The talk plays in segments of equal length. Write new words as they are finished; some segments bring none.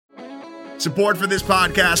Support for this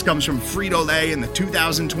podcast comes from Frito-Lay and the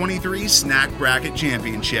 2023 Snack Bracket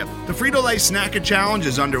Championship. The Frito-Lay Snack-A Challenge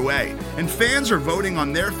is underway, and fans are voting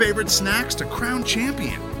on their favorite snacks to crown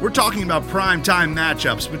champion. We're talking about prime-time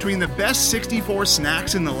matchups between the best 64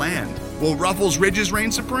 snacks in the land. Will Ruffles Ridges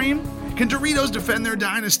reign supreme? Can Doritos defend their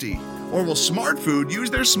dynasty? Or will Smart Food use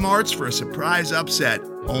their smarts for a surprise upset?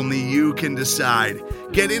 Only you can decide.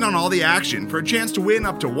 Get in on all the action for a chance to win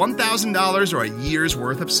up to $1,000 or a year's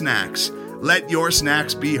worth of snacks. Let your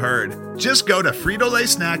snacks be heard. Just go to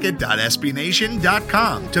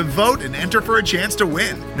fritolaysnacket.sbnation.com to vote and enter for a chance to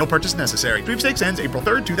win. No purchase necessary. Sweepstakes ends April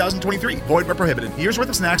 3rd, 2023. Void where prohibited. Year's worth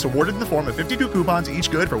of snacks awarded in the form of 52 coupons, each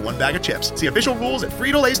good for one bag of chips. See official rules at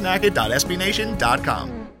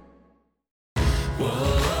fritolaysnacket.sbnation.com.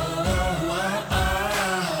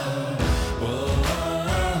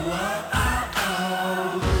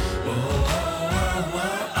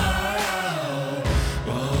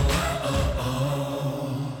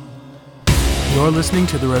 You're listening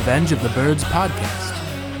to the Revenge of the Birds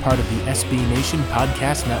podcast, part of the SB Nation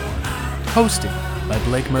Podcast Network, hosted by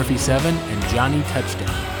Blake Murphy 7 and Johnny Touchdown,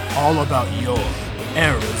 all about your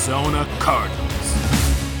Arizona Cardinals.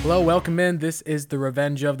 Hello, welcome in. This is the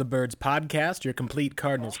Revenge of the Birds podcast, your complete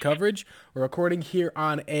Cardinals coverage. We're recording here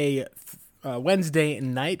on a Wednesday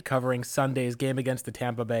night covering Sunday's game against the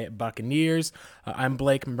Tampa Bay Buccaneers. I'm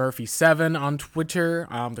Blake Murphy 7 on Twitter.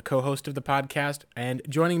 I'm the co-host of the podcast, and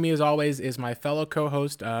joining me as always is my fellow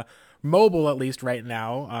co-host, mobile at least right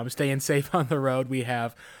now, staying safe on the road. We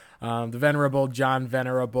have the venerable John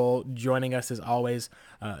Venerable joining us as always.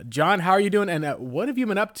 John, how are you doing, and what have you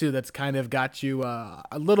been up to that's kind of got you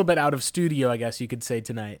a little bit out of studio, I guess you could say,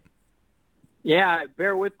 tonight? Yeah,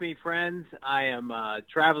 bear with me, friends. I am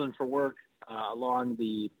traveling for work along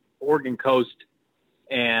the Oregon coast,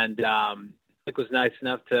 and Nick was nice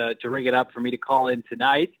enough to ring it up for me to call in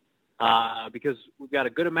tonight because we've got a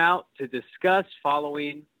good amount to discuss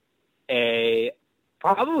following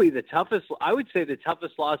probably the toughest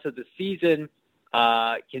loss of the season,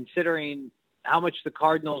 considering how much the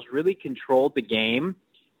Cardinals really controlled the game.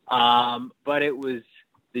 But it was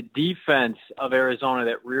the defense of Arizona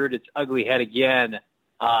that reared its ugly head again.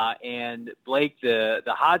 And Blake, the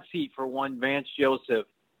hot seat for one Vance Joseph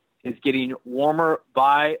is getting warmer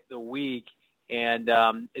by the week, and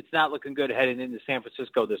it's not looking good heading into San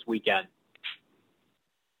Francisco this weekend.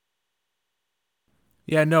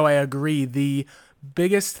 Yeah, no, I agree. The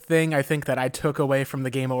biggest thing I think that I took away from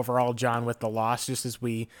the game overall, John, with the loss, just as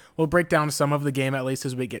we'll break down some of the game at least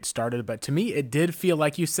as we get started, but to me it did feel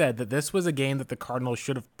like you said that this was a game that the Cardinals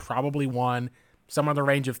should have probably won somewhere in the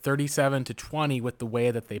range of 37-20 with the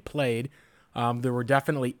way that they played. There were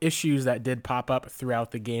definitely issues that did pop up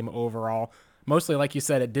throughout the game overall. Mostly, like you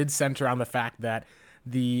said, it did center on the fact that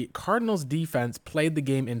the Cardinals defense played the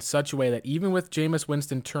game in such a way that even with Jameis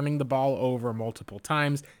Winston turning the ball over multiple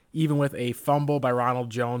times, even with a fumble by Ronald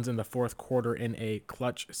Jones in the fourth quarter in a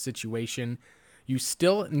clutch situation, you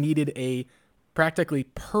still needed a practically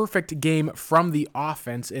perfect game from the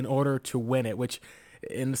offense in order to win it, which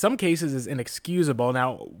in some cases is inexcusable.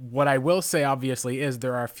 Now, what I will say, obviously, is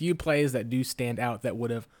there are a few plays that do stand out that would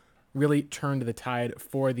have really turned the tide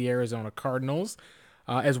for the Arizona Cardinals,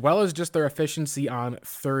 as well as just their efficiency on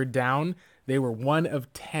third down. They were 1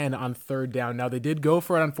 of 10 on third down. Now, they did go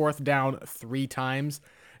for it on fourth down 3 times,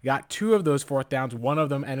 got 2 of those fourth downs. One of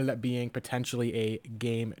them ended up being potentially a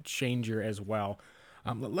game changer as well.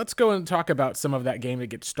 Let's go and talk about some of that game to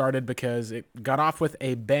get started, because it got off with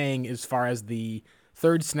a bang as far as the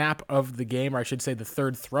third snap of the game, or I should say the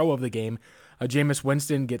third throw of the game. Jameis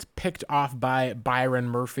Winston gets picked off by Byron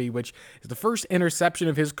Murphy, which is the first interception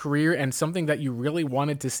of his career and something that you really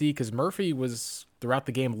wanted to see because Murphy was, throughout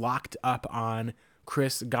the game, locked up on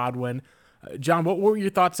Chris Godwin. John, what were your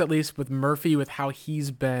thoughts, at least, with Murphy, with how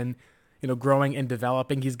he's been growing and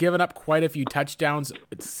developing? He's given up quite a few touchdowns,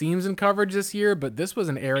 it seems, in coverage this year, but this was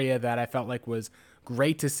an area that I felt like was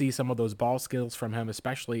great to see some of those ball skills from him,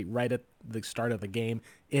 especially right at the start of the game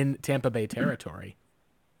in Tampa Bay territory.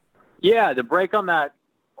 Yeah, the break on that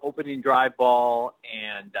opening drive ball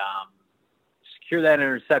and secure that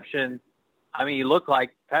interception. I mean, he looked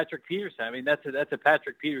like Patrick Peterson. I mean, that's a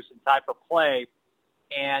Patrick Peterson type of play.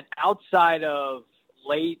 And outside of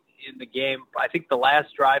late in the game, I think the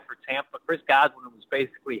last drive for Tampa, Chris Godwin was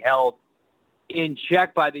basically held in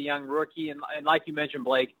check by the young rookie. And like you mentioned,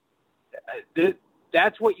 Blake,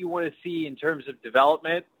 that's what you want to see in terms of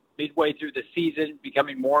development midway through the season,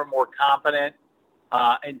 becoming more and more confident.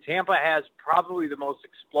 And Tampa has probably the most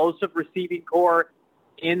explosive receiving core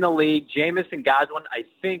in the league. Jameis and Godwin, I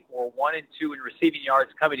think, were 1 and 2 in receiving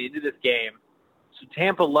yards coming into this game. So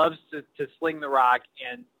Tampa loves to sling the rock.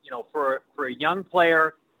 And, for a young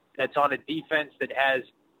player that's on a defense that has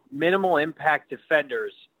minimal impact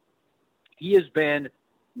defenders, he has been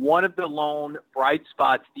one of the lone bright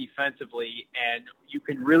spots defensively. And you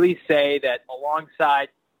can really say that alongside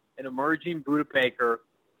an emerging Budda Baker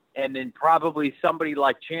and then probably somebody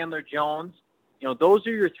like Chandler Jones, those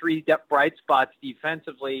are your three bright spots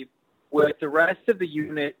defensively, with the rest of the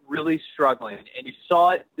unit really struggling. And you saw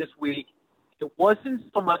it this week. It wasn't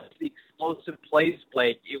so much the explosive plays,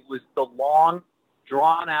 Blake. It was the long,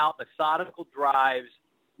 drawn-out, methodical drives.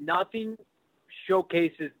 Nothing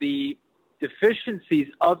showcases the deficiencies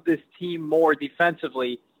of this team more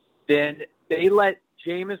defensively than they let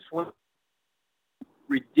Jameis win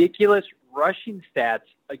ridiculous rushing stats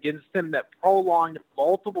against them that prolonged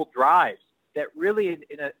multiple drives that really,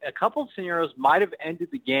 in a couple of scenarios, might have ended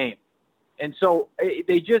the game. And so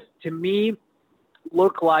they just, to me,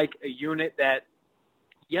 look like a unit that,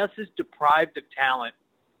 yes, is deprived of talent,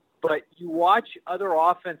 but you watch other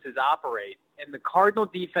offenses operate, and the Cardinal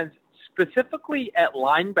defense, specifically at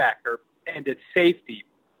linebacker and at safety,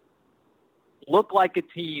 look like a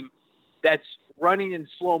team that's running in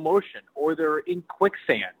slow motion or they're in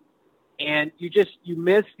quicksand. And you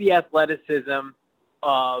miss the athleticism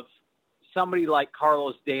of somebody like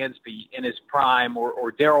Carlos Dansby in his prime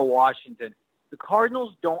or Darrell Washington. The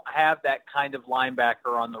Cardinals don't have that kind of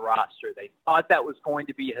linebacker on the roster. They thought that was going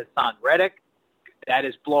to be Hassan Reddick. That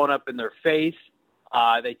is blown up in their face.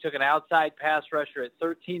 They took an outside pass rusher at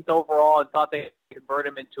 13th overall and thought they could convert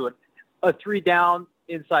him into a three-down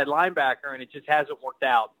inside linebacker, and it just hasn't worked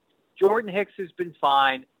out. Jordan Hicks has been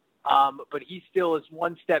fine, but he still is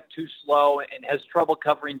one step too slow and has trouble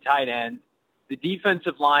covering tight ends. The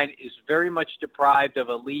defensive line is very much deprived of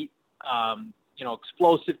elite,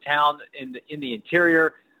 explosive talent in the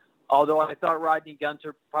interior, although I thought Rodney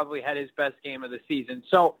Gunter probably had his best game of the season.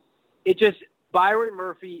 So Byron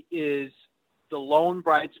Murphy is the lone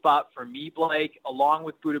bright spot for me, Blake, along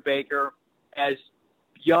with Budda Baker as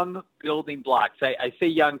young building blocks. I say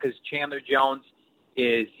young because Chandler Jones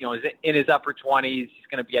is in his upper 20s. He's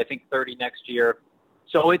going to be, I think, 30 next year.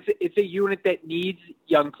 So it's a unit that needs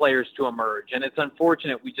young players to emerge, and it's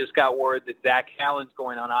unfortunate. We just got word that Zach Allen's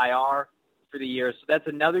going on IR for the year, so that's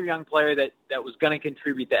another young player that was going to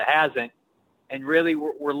contribute that hasn't. And really,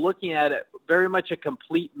 we're looking at very much a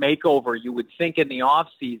complete makeover, you would think, in the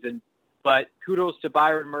offseason. But kudos to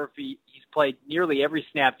Byron Murphy. He's played nearly every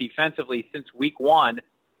snap defensively since week one,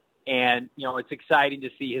 and it's exciting to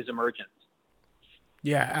see his emergence.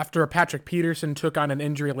 Yeah, after Patrick Peterson took on an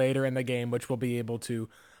injury later in the game, which we'll be able to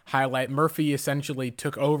highlight, Murphy essentially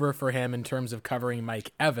took over for him in terms of covering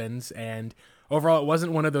Mike Evans. And overall, it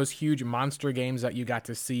wasn't one of those huge monster games that you got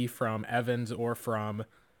to see from Evans or from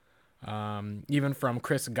even from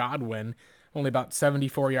Chris Godwin. Only about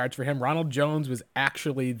 74 yards for him. Ronald Jones was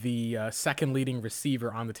actually the second leading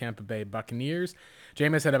receiver on the Tampa Bay Buccaneers.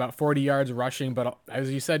 Jameis had about 40 yards rushing, but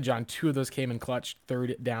as you said, John, two of those came in clutch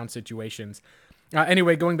third down situations.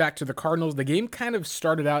 Anyway, going back to the Cardinals, the game kind of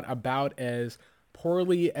started out about as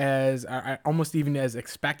poorly as, almost even as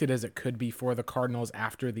expected as it could be for the Cardinals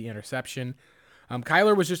after the interception.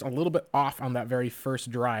 Kyler was just a little bit off on that very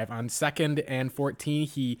first drive. On 2nd and 14,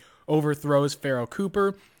 he overthrows Pharoh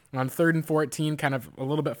Cooper. On 3rd and 14, kind of a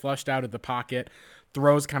little bit flushed out of the pocket,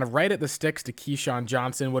 throws kind of right at the sticks to Keyshawn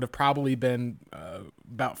Johnson. Would have probably been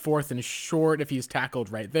about 4th and short if he's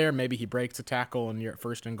tackled right there. Maybe he breaks a tackle and you're at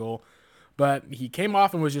 1st and goal. But he came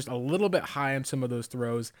off and was just a little bit high on some of those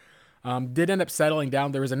throws. Did end up settling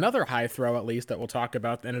down. There was another high throw, at least, that we'll talk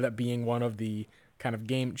about that ended up being one of the kind of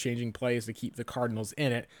game-changing plays to keep the Cardinals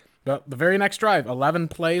in it. But the very next drive, 11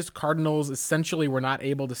 plays, Cardinals essentially were not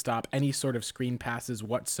able to stop any sort of screen passes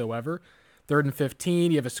whatsoever. 3rd and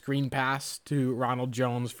 15, you have a screen pass to Ronald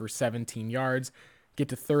Jones for 17 yards. Get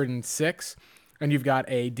to 3rd and 6, and you've got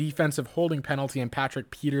a defensive holding penalty in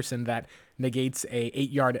Patrick Peterson that negates a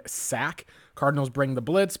 8-yard sack. Cardinals bring the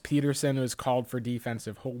blitz. Peterson is called for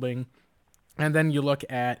defensive holding. And then you look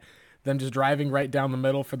at them just driving right down the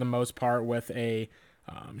middle for the most part with a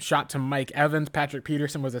shot to Mike Evans. Patrick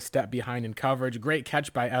Peterson was a step behind in coverage. Great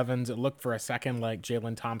catch by Evans. It looked for a second like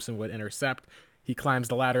Jalen Thompson would intercept. He climbs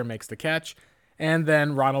the ladder, makes the catch. And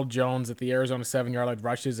then Ronald Jones at the Arizona 7-yard line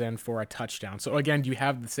rushes in for a touchdown. So again, you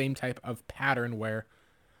have the same type of pattern where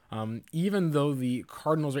even though the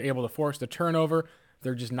Cardinals are able to force the turnover,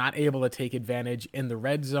 they're just not able to take advantage in the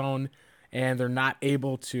red zone. And they're not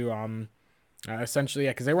able to essentially,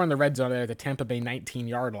 because they were in the red zone there at the Tampa Bay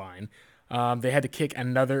 19-yard line. They had to kick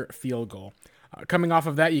another field goal. Coming off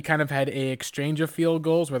of that, you kind of had a exchange of field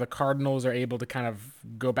goals where the Cardinals are able to kind of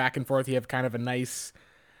go back and forth. You have kind of a nice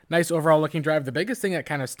nice overall looking drive. The biggest thing that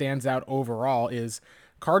kind of stands out overall is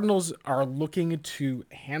Cardinals are looking to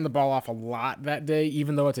hand the ball off a lot that day,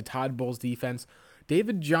 even though it's a Todd Bowles defense.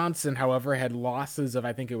 David Johnson, however, had losses of,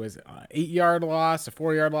 I think it was 8-yard loss, a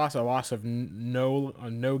 4-yard loss, a loss of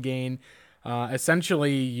no gain.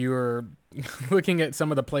 Essentially, you're looking at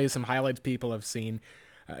some of the plays, some highlights people have seen.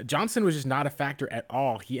 Johnson was just not a factor at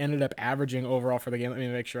all. He ended up averaging overall for the game. Let me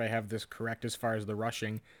make sure I have this correct as far as the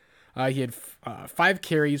rushing. He had 5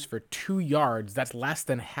 carries for 2 yards. That's less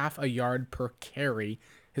than half a yard per carry.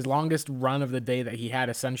 His longest run of the day that he had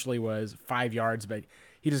essentially was 5 yards, but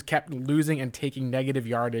he just kept losing and taking negative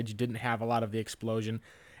yardage, didn't have a lot of the explosion.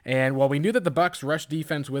 And while we knew that the Bucs' rush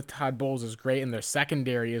defense with Todd Bowles is great and their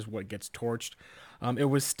secondary is what gets torched, it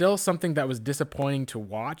was still something that was disappointing to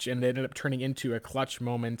watch, and it ended up turning into a clutch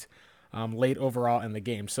moment late overall in the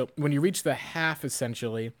game. So when you reach the half,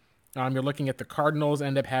 essentially, you're looking at the Cardinals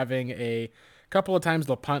end up having a couple of times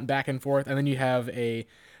they'll punt back and forth, and then you have a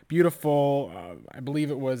beautiful, I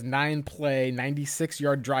believe it was 9-play,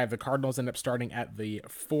 96-yard drive. The Cardinals end up starting at the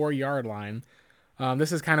 4-yard line.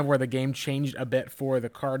 This is kind of where the game changed a bit for the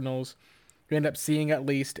Cardinals. You end up seeing at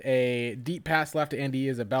least a deep pass left to Andy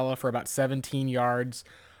Isabella for about 17 yards.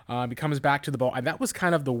 He comes back to the ball, and that was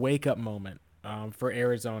kind of the wake-up moment for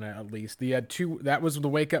Arizona, at least. That was the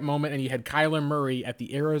wake-up moment, and you had Kyler Murray at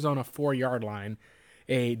the Arizona 4-yard line.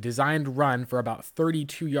 A designed run for about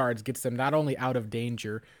 32 yards gets them not only out of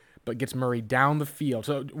danger, but gets Murray down the field.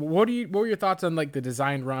 So what were your thoughts on like the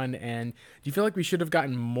designed run, and do you feel like we should have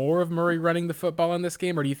gotten more of Murray running the football in this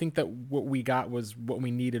game, or do you think that what we got was what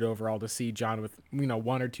we needed overall to see John with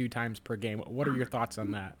 1 or 2 times per game? What are your thoughts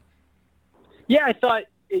on that? Yeah, I thought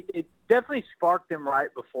it definitely sparked him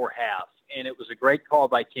right before half, and it was a great call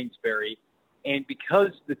by Kingsbury. And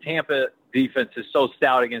because the Tampa defense is so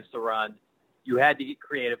stout against the run, you had to get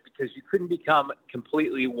creative because you couldn't become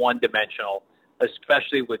completely one-dimensional,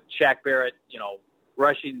 especially with Shaq Barrett,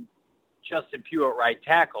 rushing Justin Pugh at right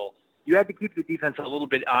tackle. You had to keep the defense a little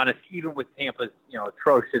bit honest, even with Tampa's,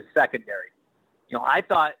 atrocious secondary. I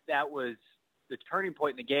thought that was the turning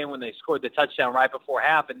point in the game when they scored the touchdown right before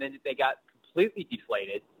half, and then they got completely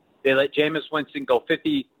deflated. They let Jameis Winston go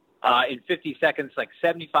 50 seconds, like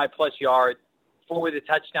 75-plus yards, forward the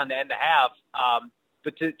touchdown to end the half.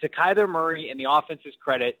 But to Kyler Murray and the offense's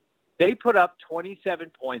credit, they put up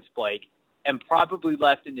 27 points, Blake, and probably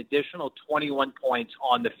left an additional 21 points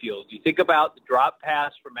on the field. You think about the drop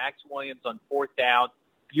pass for Max Williams on 4th down,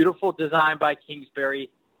 beautiful design by Kingsbury.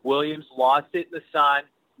 Williams lost it in the sun,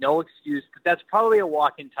 no excuse, but that's probably a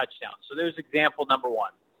walk-in touchdown. So there's example number 1.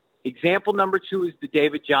 Example number 2 is the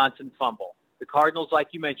David Johnson fumble. The Cardinals, like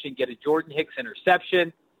you mentioned, get a Jordan Hicks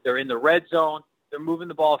interception. They're in the red zone. They're moving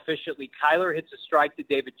the ball efficiently. Kyler hits a strike to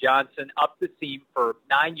David Johnson up the seam for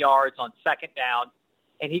 9 yards on 2nd down,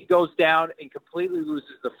 and he goes down and completely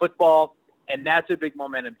loses the football, and that's a big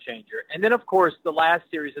momentum changer. And then, of course, second last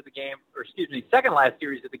series of the game for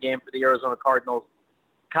the Arizona Cardinals,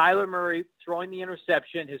 Kyler Murray throwing the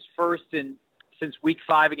interception, his first since Week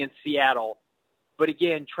 5 against Seattle. But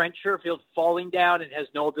again, Trent Sherfield falling down and has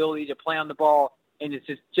no ability to play on the ball, and it's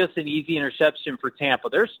just an easy interception for Tampa.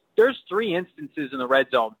 There's 3 instances in the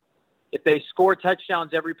red zone. If they score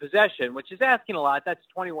touchdowns every possession, which is asking a lot, that's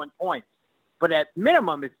 21 points. But at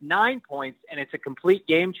minimum, it's 9 points, and it's a complete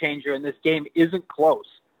game changer, and this game isn't close.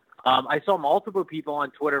 I saw multiple people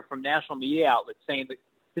on Twitter from national media outlets saying that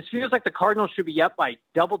this feels like the Cardinals should be up by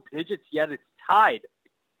double digits, yet it's tied.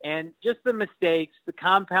 And just the mistakes, the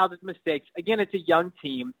compounded mistakes. Again, it's a young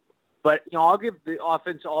team, but I'll give the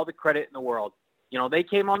offense all the credit in the world. They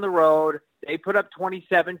came on the road, they put up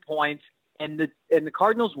 27 points, and the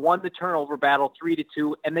Cardinals won the turnover battle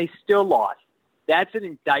 3-2, and they still lost. That's an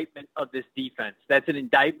indictment of this defense. That's an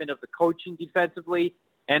indictment of the coaching defensively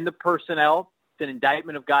and the personnel. It's an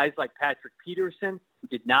indictment of guys like Patrick Peterson, who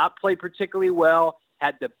did not play particularly well,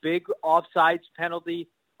 had the big offsides penalty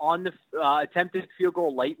on the attempted field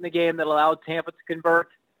goal late in the game that allowed Tampa to convert.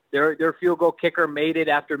 Their field goal kicker made it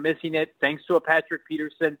after missing it, thanks to a Patrick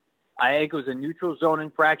Peterson. I think it was a neutral zone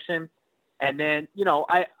infraction. And then,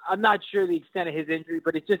 I'm not sure the extent of his injury,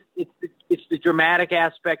 but it's the dramatic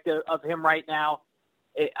aspect of him right now.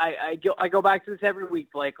 I go back to this every week,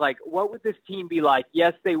 Blake. Like, what would this team be like?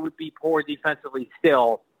 Yes, they would be poor defensively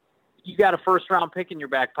still. You got a first-round pick in your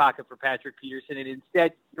back pocket for Patrick Peterson, and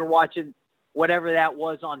instead you're watching whatever that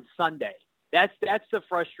was on Sunday. That's the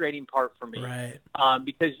frustrating part for me. Right.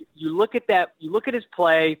 Because you look at his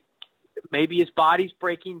play, maybe his body's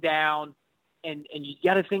breaking down, and you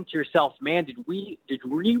got to think to yourself, man, did we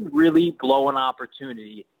really blow an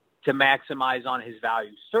opportunity to maximize on his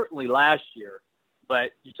value? Certainly last year,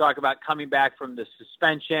 but you talk about coming back from the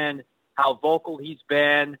suspension, how vocal he's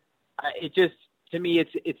been. It just, to me,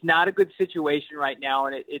 it's not a good situation right now,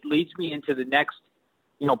 and it leads me into the next,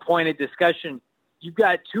 point of discussion. You've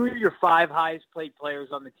got two of your 5 highest paid players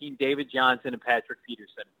on the team, David Johnson and Patrick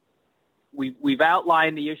Peterson. We've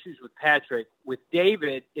outlined the issues with Patrick. With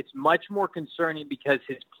David, it's much more concerning because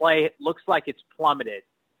his play looks like it's plummeted.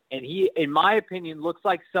 And he, in my opinion, looks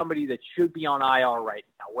like somebody that should be on IR right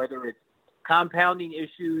now, whether it's compounding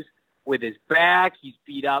issues with his back, he's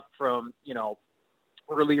beat up from,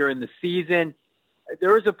 earlier in the season.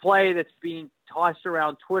 There is a play that's being tossed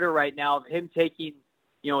around Twitter right now of him taking,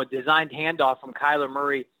 a designed handoff from Kyler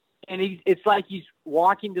Murray. And it's like he's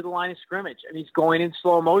walking to the line of scrimmage and he's going in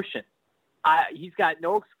slow motion. He's got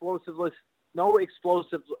no explosiveness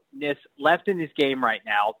left in his game right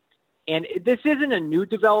now. And this isn't a new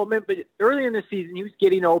development, but earlier in the season, he was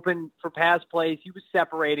getting open for pass plays. He was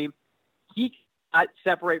separating. He cannot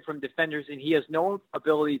separate from defenders, and he has no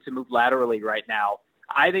ability to move laterally right now.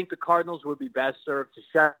 I think the Cardinals would be best served to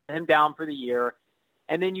shut him down for the year.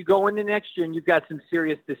 And then you go into next year, and you've got some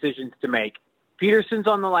serious decisions to make. Peterson's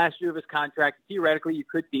on the last year of his contract. Theoretically, you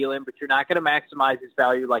could deal him, but you're not going to maximize his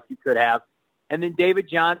value like you could have. And then David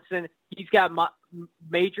Johnson, he's got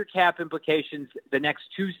major cap implications the next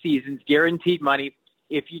 2 seasons, guaranteed money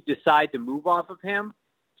if you decide to move off of him.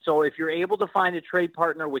 So if you're able to find a trade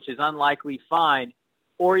partner, which is unlikely, fine,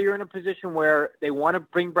 or you're in a position where they want to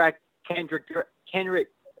bring back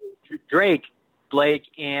Blake,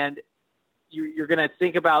 and you're going to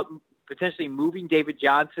think about potentially moving David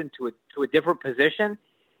Johnson to a different position.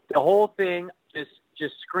 The whole thing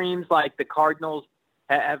just screams like the Cardinals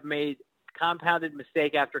have made compounded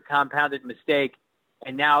mistake after compounded mistake,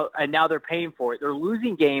 and now they're paying for it. They're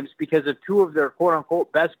losing games because of 2 of their quote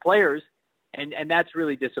unquote best players, and that's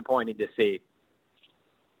really disappointing to see.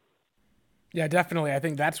 Yeah, definitely. I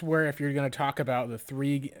think that's where, if you're going to talk about the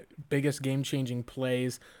 3 biggest game-changing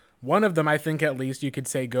plays, one of them, I think at least you could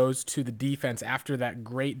say, goes to the defense after that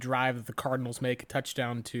great drive that the Cardinals make, a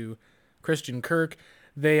touchdown to Christian Kirk.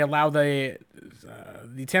 They allow the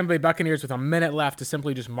Tampa Bay Buccaneers with a minute left to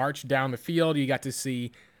simply just march down the field. You got to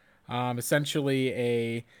see essentially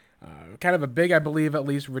a kind of a big, I believe, at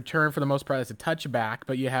least return for the most part as a touchback,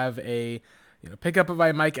 but you have a pickup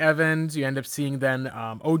by Mike Evans. You end up seeing then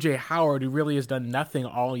O.J. Howard, who really has done nothing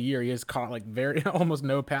all year. He has caught almost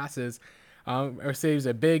no passes. Or saves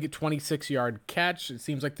a big 26-yard catch. It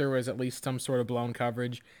seems like there was at least some sort of blown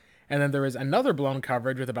coverage. And then there was another blown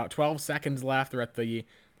coverage with about 12 seconds left. They're at the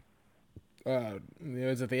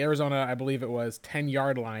Arizona, I believe it was,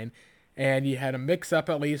 10-yard line. And you had a mix-up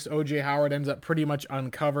at least. O.J. Howard ends up pretty much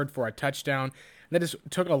uncovered for a touchdown. That just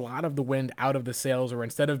took a lot of the wind out of the sails, where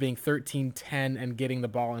instead of being 13-10 and getting the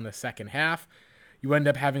ball in the second half, you end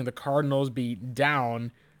up having the Cardinals be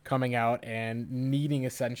down coming out and needing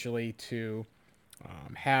essentially to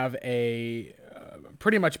have a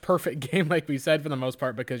pretty much perfect game, like we said, for the most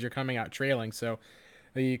part, because you're coming out trailing. So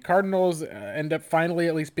the Cardinals end up finally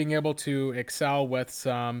at least being able to excel with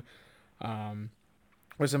some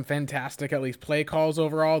fantastic at least play calls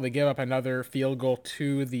overall. They give up another field goal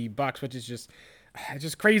to the Bucs, which is just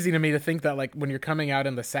crazy to me to think that, like, when you're coming out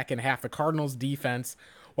in the second half, the Cardinals defense,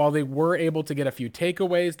 while they were able to get a few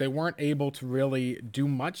takeaways, they weren't able to really do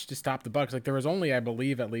much to stop the Bucs. Like, there was only, I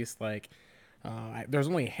believe, at least there's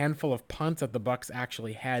only a handful of punts that the Bucs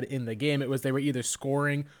actually had in the game. It was they were either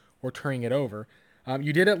scoring or turning it over.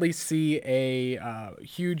 You did at least see a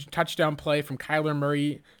huge touchdown play from Kyler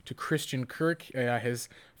Murray to Christian Kirk, his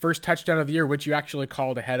first touchdown of the year, which you actually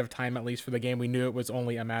called ahead of time, at least for the game. We knew it was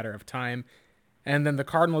only a matter of time. And then the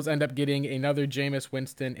Cardinals end up getting another Jameis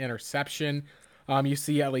Winston interception. You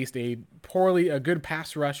see at least a good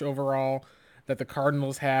pass rush overall that the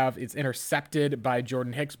Cardinals have. It's intercepted by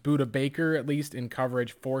Jordan Hicks. Budda Baker, at least in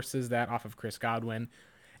coverage, forces that off of Chris Godwin.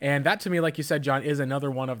 And that, to me, like you said, John, is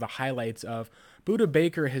another one of the highlights of Budda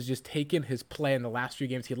Baker has just taken his play in the last few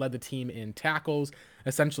games. He led the team in tackles,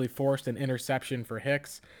 essentially forced an interception for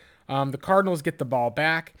Hicks. The Cardinals get the ball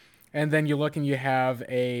back, and then you look and you have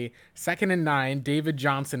a 2nd and 9. David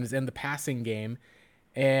Johnson is in the passing game.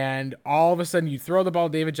 And all of a sudden, you throw the ball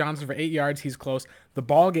to David Johnson for 8 yards. He's close. The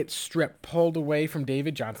ball gets stripped, pulled away from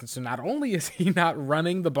David Johnson. So not only is he not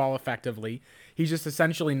running the ball effectively, he's just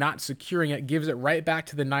essentially not securing it, gives it right back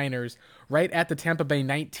to the Niners, right at the Tampa Bay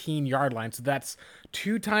 19-yard line. So that's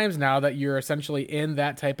 2 times now that you're essentially in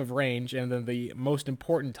that type of range. And then the most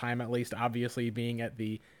important time, at least, obviously, being at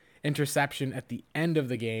the interception at the end of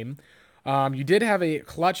the game. You did have a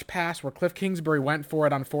clutch pass where Cliff Kingsbury went for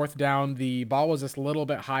it on 4th down. The ball was just a little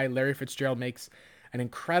bit high. Larry Fitzgerald makes an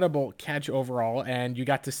incredible catch overall, and you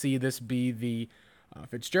got to see this be the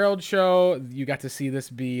Fitzgerald show. You got to see this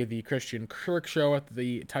be the Christian Kirk show with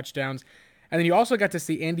the touchdowns. And then you also got to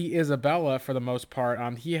see Andy Isabella for the most part.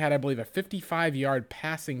 He had, I believe, a 55-yard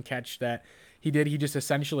passing catch that he did. He just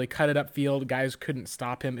essentially cut it upfield. Guys couldn't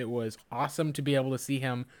stop him. It was awesome to be able to see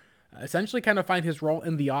him essentially kind of find his role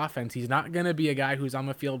in the offense. He's not going to be a guy who's on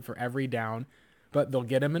the field for every down, but they'll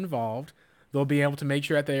get him involved. They'll be able to make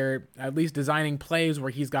sure that they're at least designing plays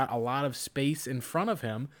where he's got a lot of space in front of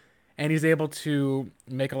him, and he's able to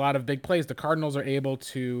make a lot of big plays. The Cardinals are able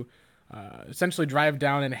to essentially drive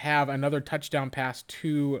down and have another touchdown pass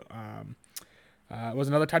to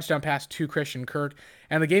Christian Kirk,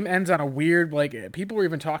 and the game ends on a weird, like, people were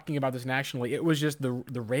even talking about this nationally. It was just the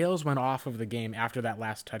rails went off of the game after that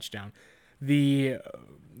last touchdown. The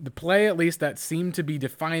play, at least, that seemed to be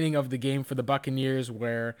defining of the game for the Buccaneers,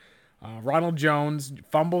 where Ronald Jones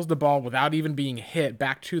fumbles the ball without even being hit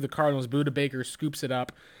back to the Cardinals. Budda Baker scoops it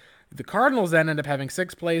up. The Cardinals then end up having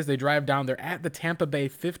 6 plays. They drive down. They're at the Tampa Bay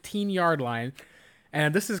 15-yard line.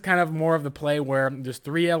 And this is kind of more of the play where there's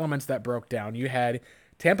 3 elements that broke down. You had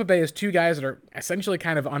Tampa Bay has 2 guys that are essentially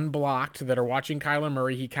kind of unblocked that are watching Kyler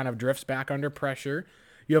Murray. He kind of drifts back under pressure.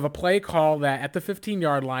 You have a play call that at the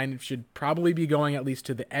 15-yard line should probably be going at least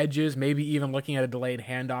to the edges, maybe even looking at a delayed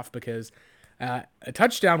handoff, because a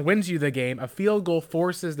touchdown wins you the game. A field goal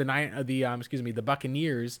forces the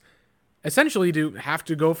Buccaneers essentially to have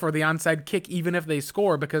to go for the onside kick even if they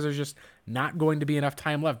score, because there's just not going to be enough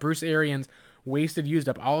time left. Bruce Arians used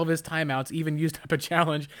up all of his timeouts, even used up a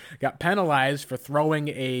challenge, got penalized for throwing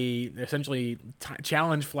a essentially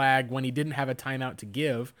challenge flag when he didn't have a timeout to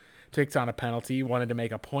give, takes on a penalty, wanted to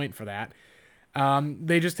make a point for that.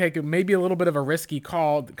 They just take maybe a little bit of a risky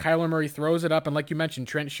call. Kyler Murray throws it up, and like you mentioned,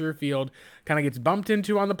 Trent Sherfield kind of gets bumped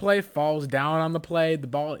into on the play, falls down on the play. The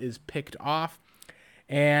ball is picked off,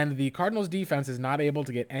 and the Cardinals defense is not able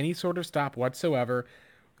to get any sort of stop whatsoever.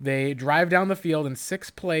 They drive down the field in 6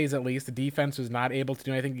 plays at least. The defense was not able to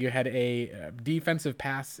do anything. You had a defensive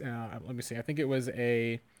pass. Let me see. I think it was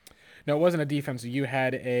it wasn't a defense. You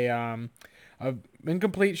had a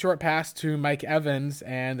incomplete short pass to Mike Evans,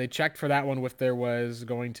 and they checked for that one if there was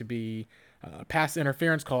going to be a pass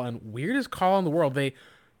interference call. And weirdest call in the world. They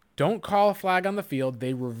don't call a flag on the field.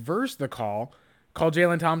 They reverse the call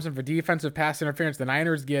Jalen Thompson for defensive pass interference. The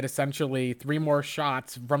Niners get essentially 3 more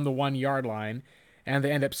shots from the 1-yard line, and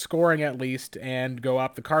they end up scoring at least and go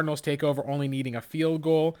up. The Cardinals take over, only needing a field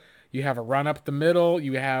goal. You have a run up the middle.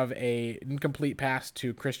 You have a incomplete pass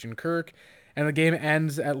to Christian Kirk, and the game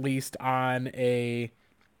ends at least on a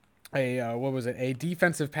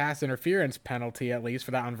defensive pass interference penalty, at least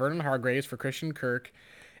for that on Vernon Hargreaves for Christian Kirk,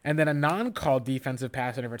 and then a non-called defensive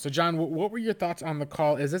pass interference. So, John, what were your thoughts on the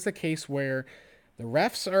call? Is this a case where the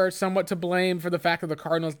refs are somewhat to blame for the fact that the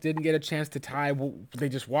Cardinals didn't get a chance to tie? They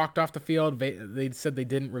just walked off the field. They said they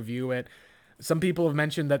didn't review it. Some people have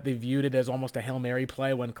mentioned that they viewed it as almost a Hail Mary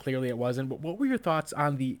play when clearly it wasn't. But what were your thoughts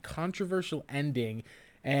on the controversial ending?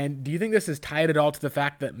 And do you think this is tied at all to the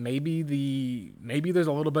fact that maybe there's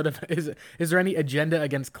a little bit of is there any agenda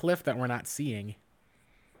against Cliff that we're not seeing?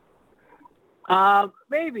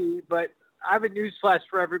 Maybe, but I have a newsflash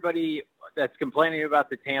for everybody that's complaining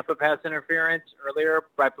about the Tampa pass interference earlier,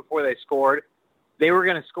 right before they scored. They were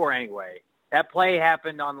going to score anyway. That play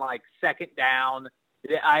happened on like 2nd down.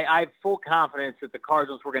 I have full confidence that the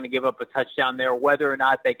Cardinals were going to give up a touchdown there, whether or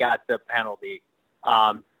not they got the penalty.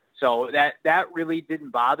 So that really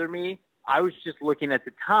didn't bother me. I was just looking at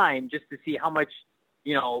the time just to see how much,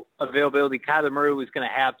 availability Kyler Murray was going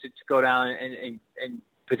to have to go down and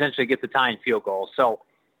potentially get the tying field goal. So,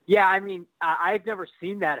 yeah, I mean, I've never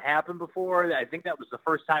seen that happen before. I think that was the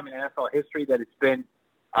first time in NFL history that it's been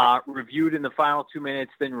reviewed in the final 2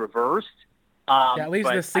 minutes, then reversed. At least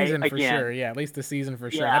this season for sure. Yeah, at least the season for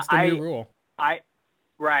sure. That's the new rule. The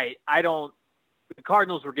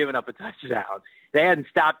Cardinals were giving up a touchdown. They hadn't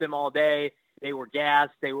stopped them all day. They were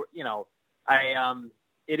gassed. They were,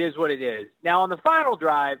 it is what it is. Now on the final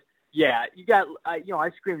drive, yeah, you got, I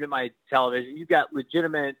screamed at my television. You got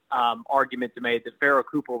legitimate argument to make that Farrah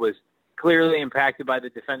Cooper was clearly impacted by the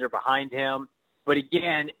defender behind him. But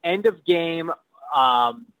again, end of game,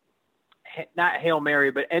 not Hail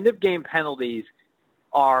Mary, but end of game penalties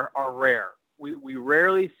are rare. We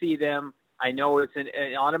rarely see them. I know it's an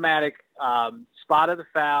automatic spot of the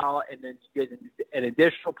foul, and then you get an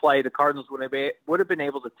additional play. The Cardinals would have been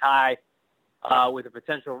able to tie with a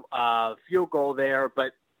potential field goal there.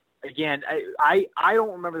 But again, I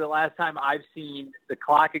don't remember the last time I've seen the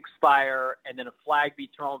clock expire and then a flag be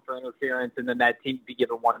thrown for interference and then that team be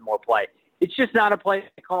given one more play. It's just not a play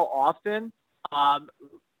I call often.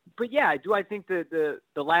 But yeah, do I think that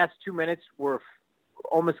the last 2 minutes were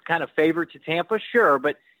almost kind of favored to Tampa, sure.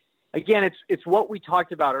 But again, it's what we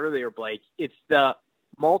talked about earlier, Blake. It's the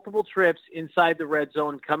multiple trips inside the red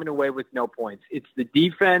zone coming away with no points. It's the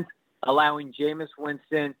defense allowing Jameis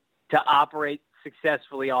Winston to operate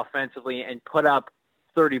successfully offensively and put up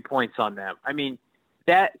 30 points on them. I mean,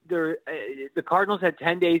 the Cardinals had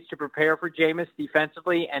 10 days to prepare for Jameis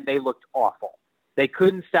defensively, and they looked awful. They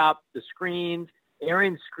couldn't stop the screens.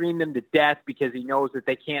 Aaron screened them to death because he knows that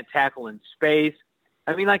they can't tackle in space.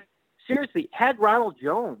 I mean, like, seriously, had Ronald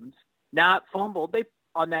Jones not fumbled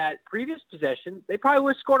on that previous possession, they probably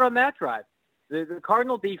would have scored on that drive. The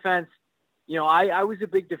Cardinal defense, you know, I was a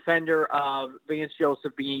big defender of Vance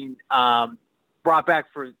Joseph being brought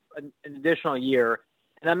back for an additional year.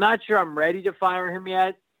 And I'm not sure I'm ready to fire him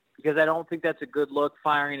yet because I don't think that's a good look,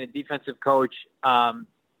 firing a defensive coach,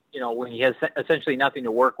 you know, when he has essentially nothing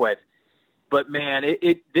to work with. But, man,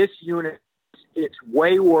 this unit, it's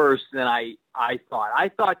way worse than I thought. I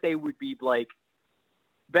thought they would be, like,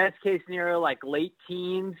 best case scenario, like late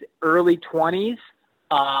teens, early 20s.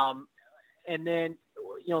 And then,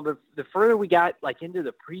 you know, the further we got, like, into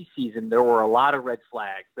the preseason, there were a lot of red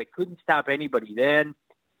flags. They couldn't stop anybody then.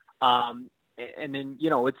 And then, you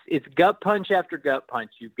know, it's gut punch after gut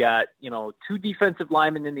punch. You've got, you know, 2 defensive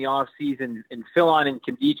linemen in the offseason, and Philon and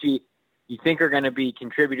Kimdichie, you think are going to be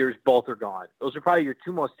contributors. Both are gone. Those are probably your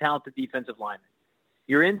 2 most talented defensive linemen.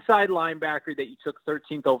 Your inside linebacker that you took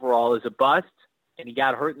 13th overall is a bust, and he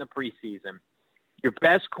got hurt in the preseason. Your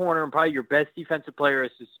best corner and probably your best defensive player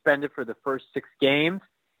is suspended for the first 6 games,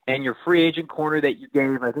 and your free agent corner that you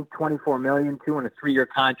gave, I think, $24 million to in a 3-year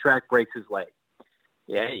contract breaks his leg.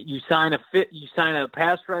 Yeah, you sign a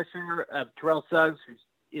pass rusher of Terrell Suggs, who's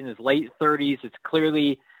in his late 30s. It's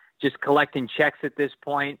clearly just collecting checks at this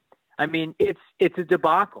point. I mean, it's a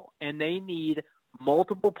debacle, and they need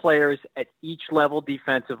multiple players at each level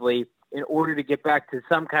defensively in order to get back to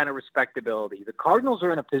some kind of respectability. The Cardinals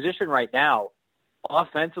are in a position right now,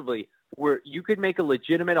 offensively, where you could make a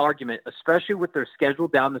legitimate argument, especially with their schedule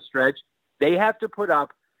down the stretch. They have to put up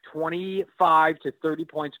 25 to 30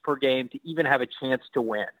 points per game to even have a chance to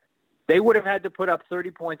win. They would have had to put up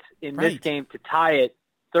 30 points in this game to tie it,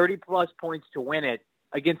 30-plus points to win it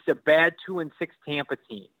against a bad 2-6 Tampa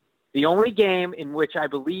team. The only game in which I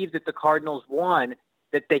believe that the Cardinals won,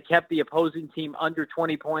 that they kept the opposing team under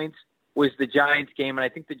 20 points, was the Giants game, and I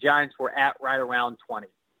think the Giants were at right around 20.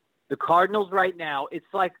 The Cardinals right now, it's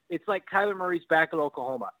like Kyler Murray's back at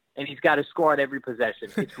Oklahoma, and he's got to score at every possession.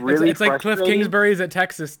 It's really it's like Cliff Kingsbury's at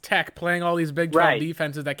Texas Tech playing all these Big 12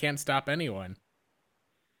 defenses that can't stop anyone.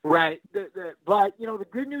 Right. But, you know, the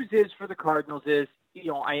good news is for the Cardinals is, you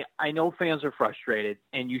know, I know fans are frustrated,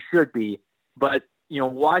 and you should be, but, you know,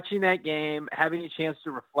 watching that game, having a chance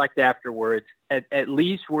to reflect afterwards, at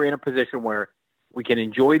least we're in a position where we can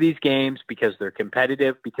enjoy these games because they're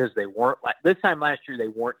competitive, because they weren't – this time last year they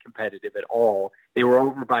weren't competitive at all. They were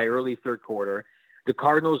over by early third quarter. The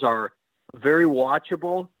Cardinals are very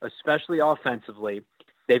watchable, especially offensively.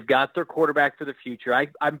 They've got their quarterback for the future. I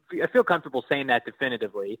feel comfortable saying that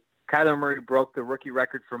definitively. Kyler Murray broke the rookie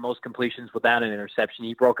record for most completions without an interception.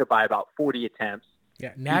 He broke it by about 40 attempts.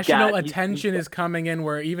 Yeah, national attention is coming in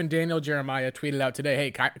where even Daniel Jeremiah tweeted out today,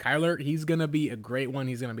 hey, Kyler, he's going to be a great one.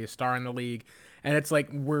 He's going to be a star in the league. And it's like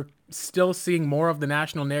we're still seeing more of the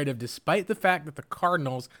national narrative despite the fact that the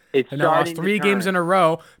Cardinals have now lost 3 games in a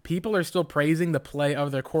row. People are still praising the play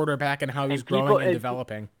of their quarterback and how he's growing and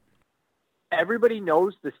developing. Everybody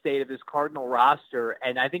knows the state of this Cardinal roster,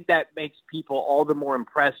 and I think that makes people all the more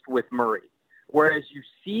impressed with Murray. Whereas you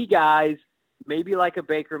see guys maybe like a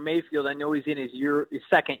Baker Mayfield, I know he's in his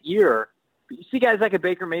second year, but you see guys like a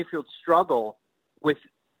Baker Mayfield struggle with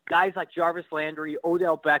guys like Jarvis Landry,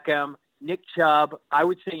 Odell Beckham, Nick Chubb. I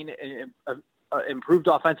would say an improved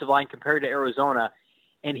offensive line compared to Arizona,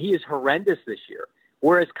 and he is horrendous this year.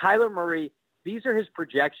 Whereas Kyler Murray, these are his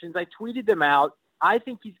projections. I tweeted them out. I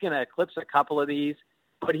think he's going to eclipse a couple of these,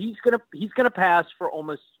 but he's going to pass for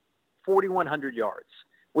almost 4,100 yards,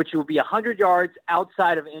 which will be 100 yards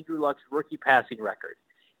outside of Andrew Luck's rookie passing record.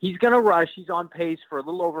 He's going to rush. He's on pace for a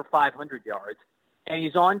little over 500 yards, and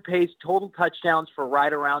he's on pace total touchdowns for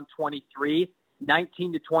right around 23.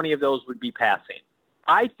 19 to 20 of those would be passing.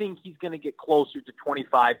 I think he's going to get closer to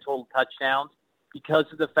 25 total touchdowns because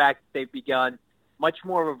of the fact that they've begun much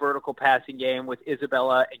more of a vertical passing game with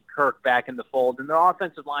Isabella and Kirk back in the fold, and their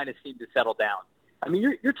offensive line has seemed to settle down. I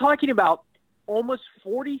mean, you're talking about almost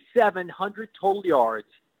 4,700 total yards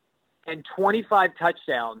and 25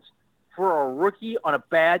 touchdowns for a rookie on a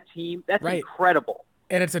bad team. That's incredible.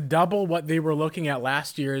 And it's a double what they were looking at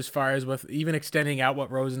last year as far as with even extending out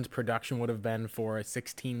what Rosen's production would have been for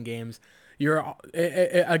 16 games.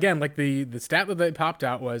 again, like the stat that they popped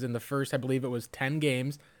out was in the first, I believe it was 10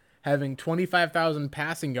 games, having 25,000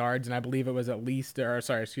 passing yards, and I believe it was at least, or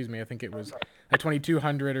sorry, excuse me, I think it was like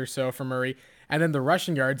 2,200 or so for Murray. And then the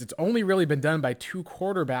rushing yards, it's only really been done by two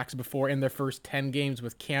quarterbacks before in their first 10 games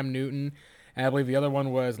with Cam Newton. And I believe the other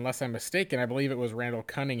one was, unless I'm mistaken, I believe it was Randall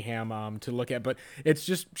Cunningham to look at. But it's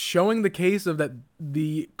just showing the case of that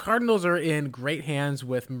the Cardinals are in great hands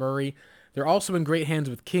with Murray. They're also in great hands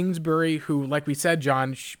with Kingsbury, who, like we said,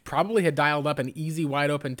 John, probably had dialed up an easy,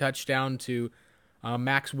 wide-open touchdown to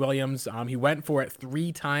Max Williams. He went for it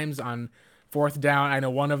 3 times on fourth down. I know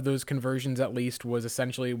one of those conversions, at least, was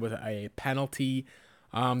essentially with a penalty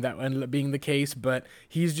that ended up being the case, but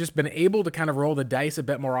he's just been able to kind of roll the dice a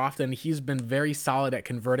bit more often. He's been very solid at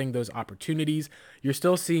converting those opportunities. You're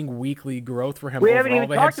still seeing weekly growth for him. We haven't even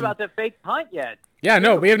talked about the fake punt yet. Yeah,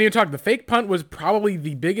 no, we haven't even talked. The fake punt was probably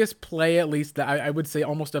the biggest play, at least that I would say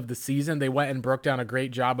almost of the season. They went and broke down a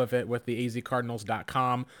great job of it with the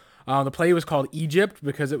azcardinals.com. The play was called Egypt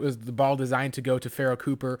because it was the ball designed to go to Pharaoh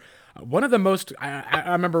Cooper. One of the most,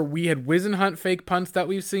 I remember we had Wisenhunt fake punts that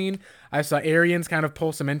we've seen. I saw Arians kind of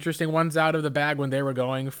pull some interesting ones out of the bag when they were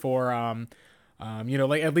going for,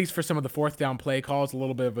 like at least for some of the fourth down play calls, a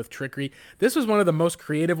little bit with trickery. This was one of the most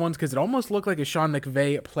creative ones because it almost looked like a Sean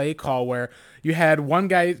McVay play call where you had one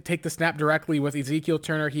guy take the snap directly with Ezekiel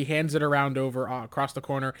Turner. He hands it around over across the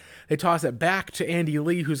corner. They toss it back to Andy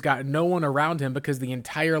Lee, who's got no one around him because the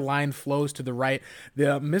entire line flows to the right.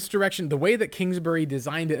 The misdirection, the way that Kingsbury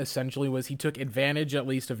designed it essentially was he took advantage at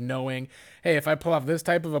least of knowing, hey, if I pull off this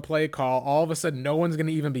type of a play call, all of a sudden no one's going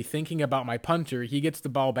to even be thinking about my punter. He gets the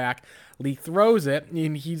ball back. Lee throws it,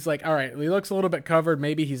 and he's like, all right, he looks a little bit covered.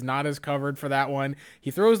 Maybe he's not as covered for that one.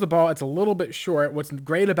 He throws the ball. It's a little bit short. What's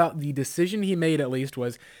great about the decision he made, at least,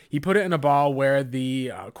 was he put it in a ball where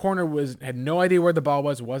the corner had no idea where the ball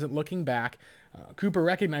was, wasn't looking back. Cooper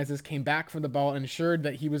recognized this, came back from the ball, ensured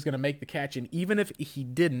that he was going to make the catch, and even if he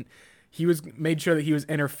didn't, he made sure that he was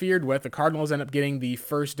interfered with. The Cardinals end up getting the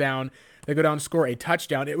first down. They go down and score a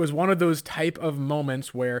touchdown. It was one of those type of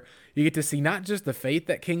moments where you get to see not just the faith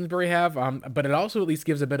that Kingsbury have, but it also at least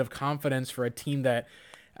gives a bit of confidence for a team that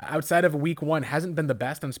outside of week one hasn't been the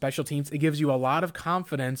best on special teams. It gives you a lot of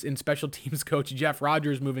confidence in special teams coach Jeff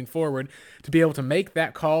Rodgers moving forward to be able to make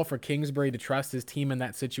that call for Kingsbury to trust his team in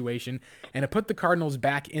that situation and to put the Cardinals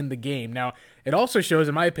back in the game. Now, it also shows,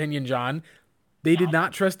 in my opinion, John, they did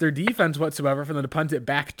not trust their defense whatsoever for them to punt it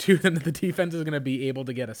back to them that the defense is going to be able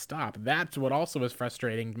to get a stop. That's what also is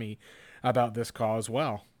frustrating me about this call as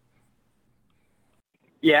well.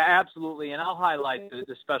 Yeah, absolutely. And I'll highlight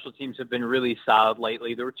the special teams have been really solid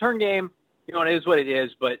lately. The return game, it is what it is,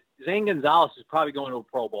 but Zane Gonzalez is probably going to a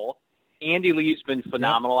Pro Bowl. Andy Lee's been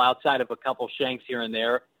phenomenal outside of a couple shanks here and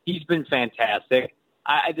there. He's been fantastic.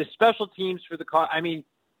 The special teams for the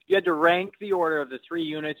you had to rank the order of the 3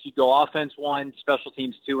 units. You go offense 1, special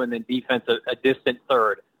teams 2, and then defense a distant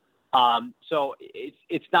third. So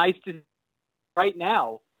it's nice to right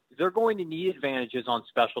now. They're going to need advantages on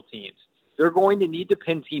special teams. They're going to need to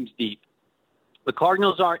pin teams deep. The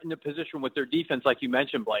Cardinals aren't in a position with their defense, like you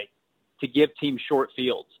mentioned, Blake, to give teams short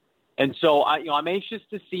fields. And so I'm anxious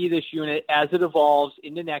to see this unit as it evolves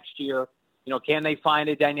into next year. Can they find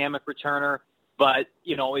a dynamic returner? But,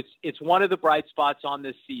 it's one of the bright spots on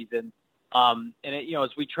this season. And, as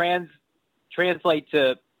we translate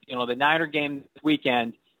to, the Niner game this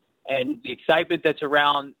weekend and the excitement that's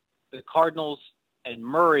around the Cardinals and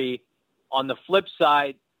Murray, on the flip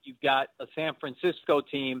side, you've got a San Francisco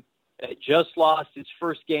team that just lost its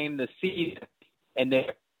first game this season. And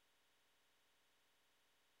they're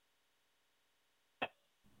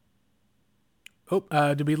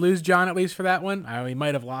did we lose John at least for that one? We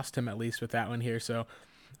might have lost him at least with that one here. So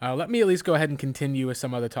let me at least go ahead and continue with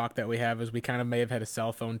some other talk that we have, as we kind of may have had a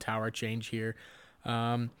cell phone tower change here.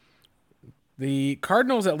 The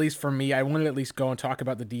Cardinals, at least for me, I wanted to at least go and talk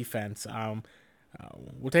about the defense.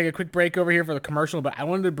 We'll take a quick break over here for the commercial, but I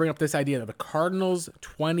wanted to bring up this idea that the Cardinals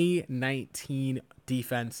 2019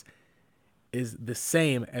 defense is the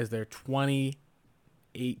same as their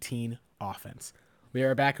 2018 offense. We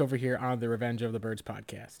are back over here on the Revenge of the Birds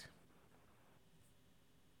podcast.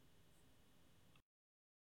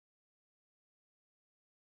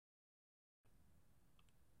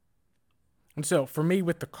 And so for me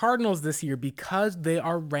with the Cardinals this year, because they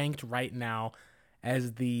are ranked right now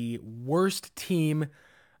as the worst team,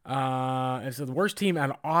 the worst team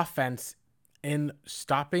on offense in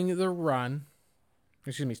stopping the run,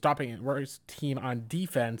 worst team on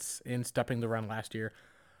defense in stopping the run last year.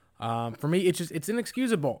 For me, it's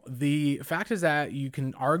inexcusable. The fact is that you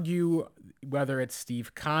can argue whether it's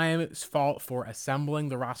Steve Keim's fault for assembling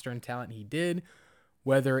the roster and talent he did,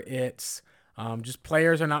 whether it's just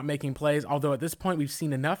players are not making plays. Although at this point we've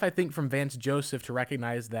seen enough, I think, from Vance Joseph to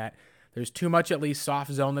recognize that there's too much, at least,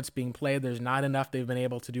 soft zone that's being played. There's not enough they've been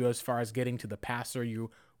able to do as far as getting to the passer.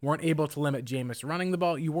 You weren't able to limit Jameis running the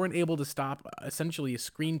ball. You weren't able to stop essentially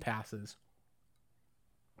screen passes.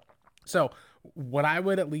 So what I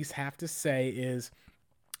would at least have to say is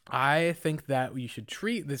I think that you should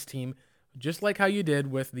treat this team just like how you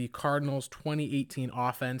did with the Cardinals 2018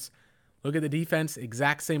 offense. Look at the defense,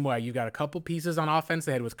 exact same way. You've got a couple pieces on offense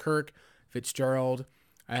they had with Kirk, Fitzgerald,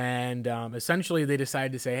 and essentially they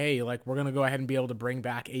decided to say, hey, like, we're going to go ahead and be able to bring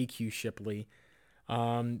back AQ Shipley.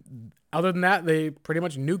 Other than that, they pretty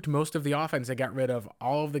much nuked most of the offense. They got rid of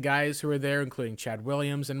all of the guys who were there, including Chad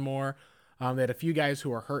Williams and more. They had a few guys who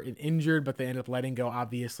were hurt and injured, but they ended up letting go,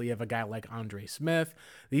 obviously, of a guy like Andre Smith.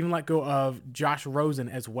 They even let go of Josh Rosen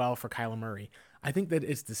as well for Kyler Murray. I think that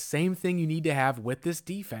it's the same thing you need to have with this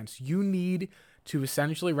defense. You need to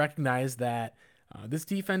essentially recognize that this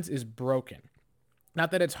defense is broken. Not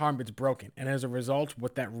that it's harmed, it's broken. And as a result,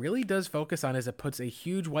 what that really does focus on is it puts a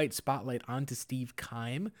huge white spotlight onto Steve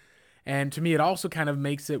Keim. And to me, it also kind of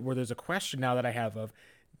makes it where there's a question now that I have of,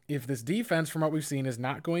 if this defense, from what we've seen, is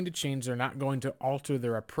not going to change, they're not going to alter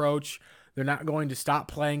their approach, they're not going to stop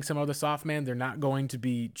playing some of the soft man, they're not going to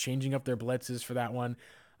be changing up their blitzes for that one.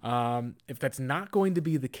 If that's not going to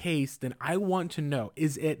be the case, then I want to know,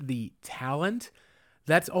 is it the talent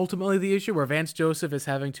that's ultimately the issue, where Vance Joseph is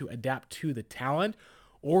having to adapt to the talent,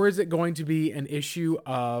 or is it going to be an issue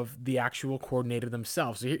of the actual coordinator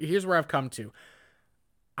themselves? So here's where I've come to.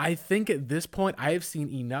 I think at this point, I have seen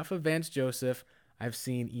enough of Vance Joseph. I've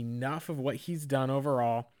seen enough of what he's done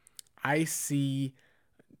overall. I see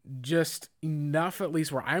just enough, at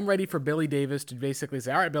least, where I'm ready for Billy Davis to basically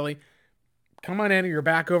say, all right, Billy, come on in, you're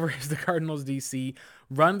back over as the Cardinals DC.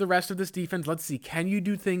 Run the rest of this defense. Let's see, can you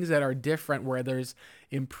do things that are different where there's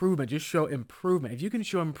improvement? Just show improvement. If you can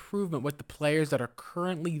show improvement with the players that are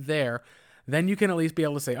currently there, then you can at least be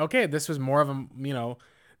able to say, okay, this was more of a,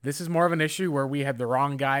 this is more of an issue where we had the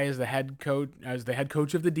wrong guy as the head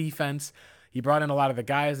coach of the defense. He brought in a lot of the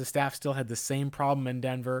guys. The staff still had the same problem in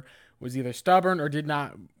Denver, was either stubborn or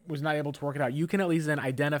was not able to work it out. You can at least then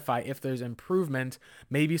identify if there's improvement.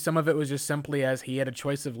 Maybe some of it was just simply as he had a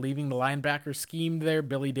choice of leaving the linebacker scheme there.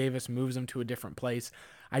 Billy Davis moves him to a different place.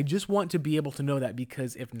 I just want to be able to know that,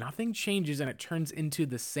 because if nothing changes and it turns into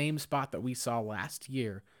the same spot that we saw last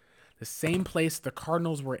year, the same place the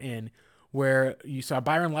Cardinals were in, where you saw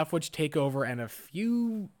Byron Leftwich take over and a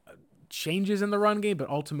few changes in the run game, but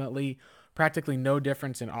ultimately practically no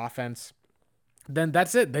difference in offense, then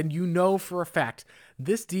that's it. Then you know for a fact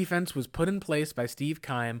this defense was put in place by Steve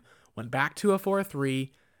Keim, went back to a 4-3,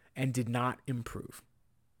 and did not improve.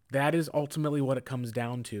 That is ultimately what it comes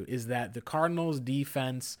down to, is that the Cardinals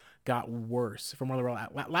defense got worse from where they were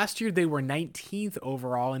at. Last year, they were 19th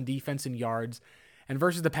overall in defense and yards, and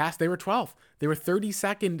versus the pass, they were 12th. They were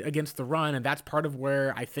 32nd against the run, and that's part of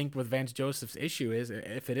where I think with Vance Joseph's issue is,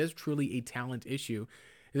 if it is truly a talent issue,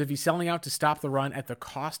 is if he's selling out to stop the run at the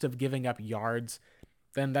cost of giving up yards,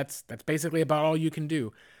 then that's basically about all you can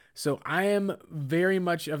do. So I am very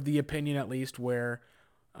much of the opinion, at least, where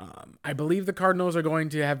I believe the Cardinals are going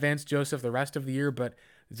to have Vance Joseph the rest of the year, but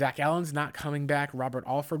Zach Allen's not coming back. Robert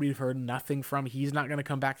Alford, we've heard nothing from. He's not going to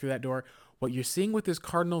come back through that door. What you're seeing with this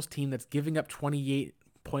Cardinals team that's giving up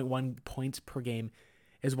 28.1 points per game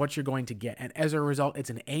is what you're going to get. And as a result, it's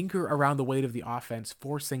an anchor around the weight of the offense,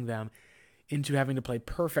 forcing them into having to play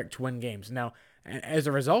perfect to win games. Now, as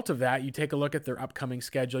a result of that, you take a look at their upcoming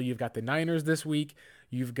schedule. You've got the Niners this week.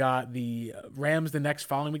 You've got the Rams the next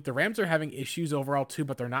following week. The Rams are having issues overall too,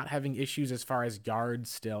 but they're not having issues as far as yards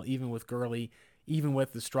still, even with Gurley, even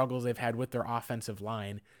with the struggles they've had with their offensive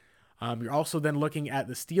line. You're also then looking at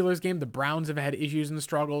the Steelers game. The Browns have had issues and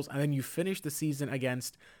struggles, and then you finish the season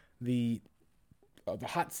against the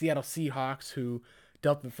hot Seattle Seahawks, who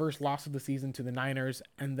dealt the first loss of the season to the Niners,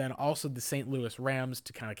 and then also the St. Louis Rams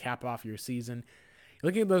to kind of cap off your season. You're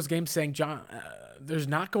looking at those games saying, John, there's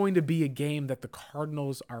not going to be a game that the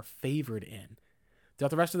Cardinals are favored in throughout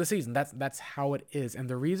the rest of the season. That's how it is. And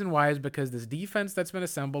the reason why is because this defense that's been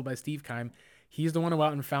assembled by Steve Keim, he's the one who went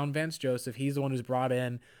out and found Vance Joseph. He's the one who's brought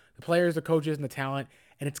in the players, the coaches, and the talent,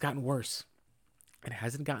 and it's gotten worse. It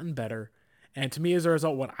hasn't gotten better. And to me, as a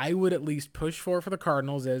result, what I would at least push for the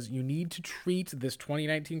Cardinals is you need to treat this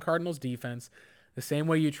 2019 Cardinals defense the same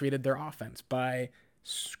way you treated their offense, by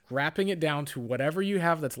scrapping it down to whatever you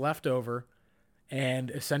have that's left over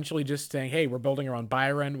and essentially just saying, hey, we're building around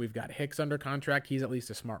Byron. We've got Hicks under contract. He's at least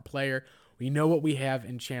a smart player. We know what we have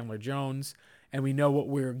in Chandler Jones, and we know what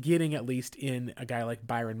we're getting at least in a guy like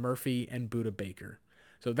Byron Murphy and Budda Baker.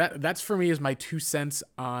 So that's for me is my 2 cents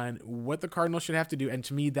on what the Cardinals should have to do. And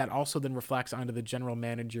to me, that also then reflects onto the general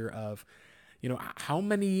manager of, how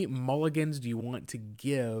many mulligans do you want to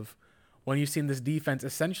give when you've seen this defense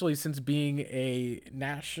essentially since being a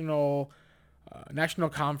national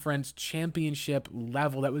conference championship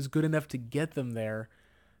level that was good enough to get them there.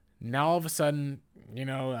 Now all of a sudden,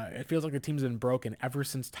 it feels like the team's been broken ever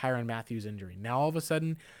since Tyrann Mathieu' injury. Now all of a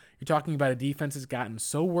sudden, you're talking about a defense that's gotten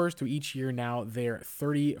so worse through each year now. They're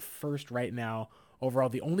 31st right now overall.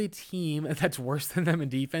 The only team that's worse than them in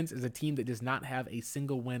defense is a team that does not have a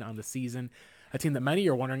single win on the season. A team that many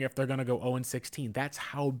are wondering if they're going to go 0-16. That's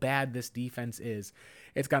how bad this defense is.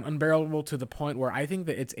 It's gotten unbearable to the point where I think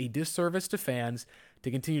that it's a disservice to fans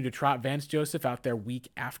to continue to trot Vance Joseph out there week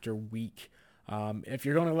after week. If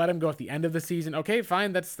you're going to let him go at the end of the season, okay,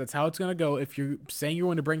 fine. That's how it's going to go. If you're saying you're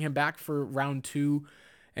going to bring him back for round 2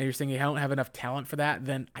 and you're saying you don't have enough talent for that,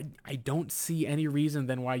 then I don't see any reason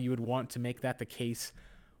then why you would want to make that the case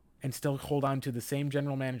and still hold on to the same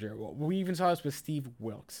general manager. We even saw this with Steve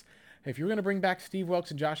Wilks. If you're going to bring back Steve Wilks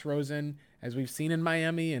and Josh Rosen, as we've seen in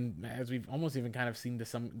Miami and as we've almost even kind of seen to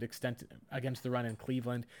some extent against the run in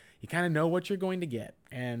Cleveland, you kind of know what you're going to get.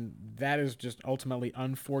 And that is just ultimately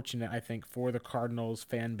unfortunate, I think, for the Cardinals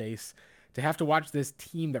fan base to have to watch this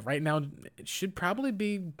team that right now should probably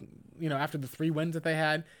be, after the 3 wins that they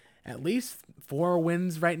had, at least 4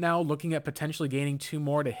 wins right now, looking at potentially gaining 2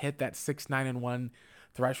 more to hit that 6-9-1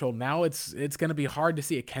 threshold. Now it's going to be hard to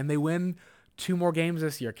see it. Can they win 2 more games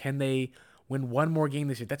this year? Can they win 1 more game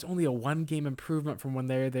this year? That's only a 1-game improvement from when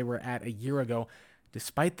they were at a year ago,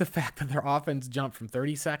 despite the fact that their offense jumped from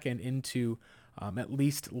 32nd into at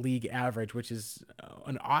least league average, which is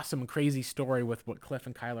an awesome, crazy story with what Cliff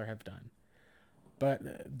and Kyler have done. But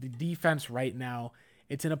the defense right now,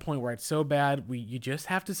 it's in a point where it's so bad, you just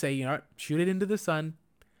have to say, shoot it into the sun.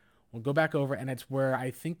 We'll go back over, and it's where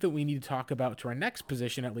I think that we need to talk about, to our next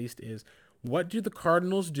position at least, is what do the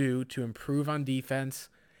Cardinals do to improve on defense,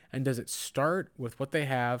 and does it start with what they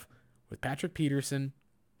have with Patrick Peterson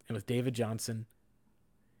and with David Johnson,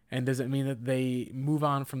 and does it mean that they move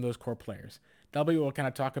on from those core players? That'll be what we'll kind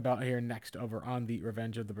of talk about here next over on the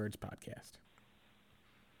Revenge of the Birds podcast.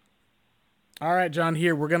 All right, John,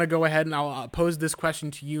 here we're going to go ahead and I'll pose this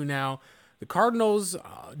question to you now. The Cardinals'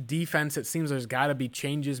 defense, it seems there's got to be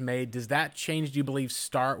changes made. Does that change, do you believe,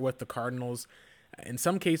 start with the Cardinals, in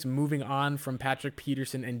some case, moving on from Patrick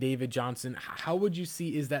Peterson and David Johnson? How would you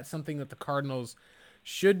see, is that something that the Cardinals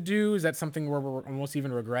should do? Is that something where we're almost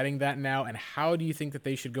even regretting that now? And how do you think that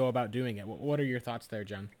they should go about doing it? What are your thoughts there,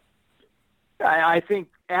 John? I think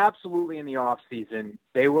absolutely in the offseason,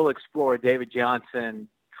 they will explore David Johnson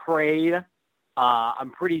trade. I'm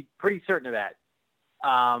pretty certain of that.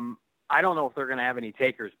 I don't know if they're going to have any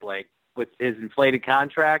takers, Blake, with his inflated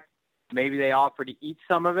contract. Maybe they offer to eat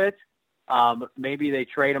some of it. Maybe they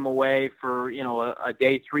trade him away for, a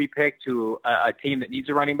day 3 pick to a team that needs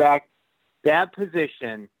a running back. That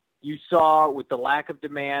position you saw with the lack of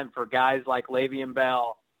demand for guys like Le'Veon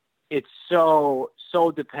Bell, it's so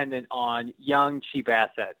dependent on young, cheap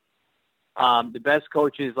assets. The best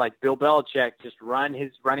coaches like Bill Belichick just run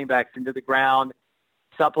his running backs into the ground,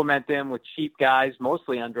 supplement them with cheap guys,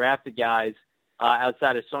 mostly undrafted guys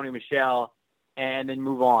outside of Sony Michel, and then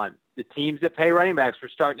move on. The teams that pay running backs, we're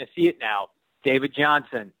starting to see it now. David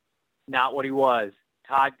Johnson, not what he was.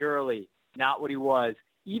 Todd Gurley, not what he was.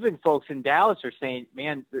 Even folks in Dallas are saying,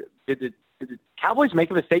 man, did the Cowboys make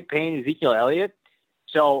a mistake paying Ezekiel Elliott?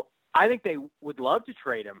 So I think they would love to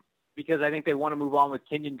trade him because I think they want to move on with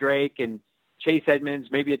Kenyon Drake and Chase Edmonds,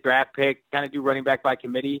 maybe a draft pick, kind of do running back by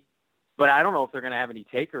committee. But I don't know if they're going to have any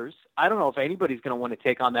takers. I don't know if anybody's going to want to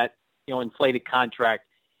take on that, inflated contract.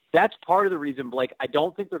 That's part of the reason, Blake. I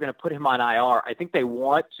don't think they're going to put him on IR. I think they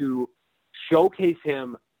want to showcase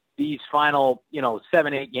him these final,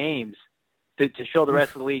 7-8 games to show the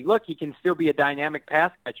rest of the league, look, he can still be a dynamic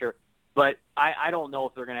pass catcher. But I don't know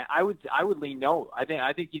if they're going to. I would lean no. I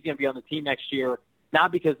think he's going to be on the team next year,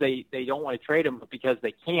 not because they don't want to trade him, but because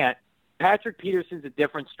they can't. Patrick Peterson's a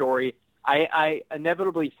different story. I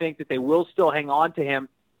inevitably think that they will still hang on to him,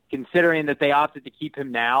 considering that they opted to keep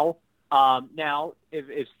him now. Now,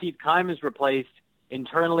 if Steve Keim is replaced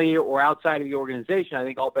internally or outside of the organization, I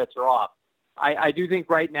think all bets are off. I do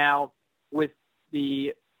think right now with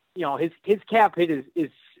the, his cap hit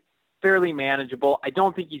is fairly manageable. I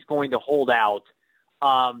don't think he's going to hold out.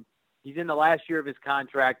 He's in the last year of his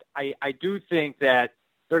contract. I do think that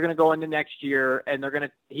they're going to go into next year, and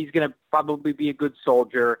he's going to probably be a good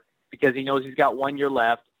soldier because he knows he's got 1 year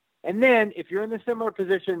left. And then if you're in a similar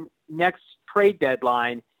position next trade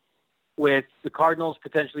deadline with the Cardinals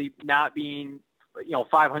potentially not being,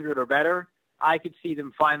 500 or better, I could see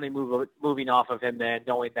them finally moving off of him then,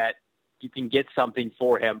 knowing that you can get something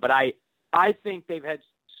for him. But I think they've had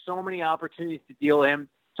so many opportunities to deal him,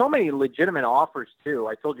 so many legitimate offers too.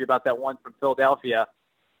 I told you about that one from Philadelphia.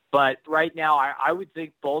 But right now, I would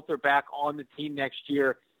think both are back on the team next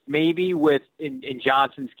year, maybe with, in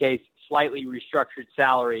Johnson's case, slightly restructured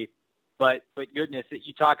salary. But goodness,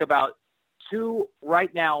 you talk about two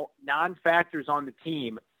right now non-factors on the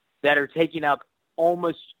team that are taking up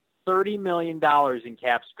almost $30 million in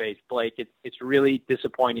cap space, Blake. It's really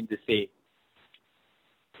disappointing to see.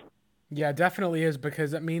 Yeah, it definitely is,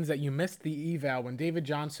 because it means that you missed the eval when David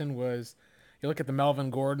Johnson was. You look at the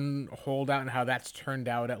Melvin Gordon holdout and how that's turned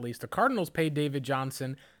out. At least the Cardinals paid David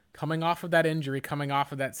Johnson coming off of that injury, coming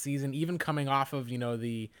off of that season, even coming off of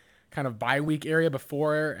the kind of bye week area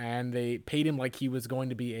before, and they paid him like he was going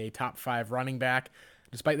to be a top 5 running back.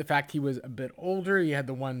 Despite the fact he was a bit older, he had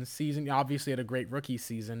the one season. He obviously had a great rookie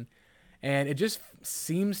season. And it just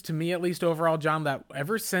seems to me, at least overall, John, that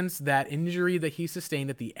ever since that injury that he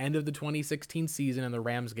sustained at the end of the 2016 season in the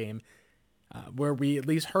Rams game, where we at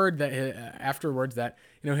least heard that afterwards that,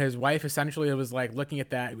 his wife essentially was like looking at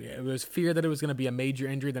that. It was fear that it was going to be a major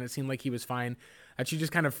injury. Then it seemed like he was fine. That she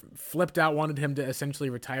just kind of flipped out, wanted him to essentially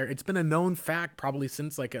retire. It's been a known fact probably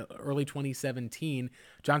since like early 2017.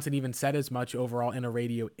 Johnson even said as much overall in a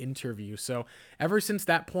radio interview. So ever since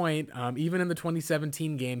that point, even in the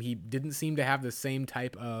 2017 game, he didn't seem to have the same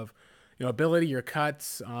type of ability or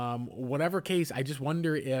cuts. Whatever case, I just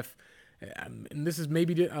wonder if, and this is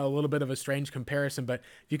maybe a little bit of a strange comparison, but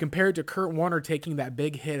if you compare it to Kurt Warner taking that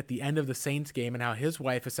big hit at the end of the Saints game and how his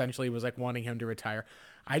wife essentially was like wanting him to retire,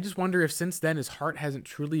 I just wonder if since then his heart hasn't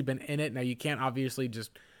truly been in it. Now, you can't obviously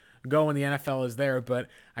just go when the NFL is there, but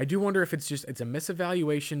I do wonder if it's a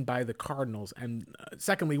misevaluation by the Cardinals. And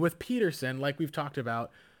secondly, with Peterson, like we've talked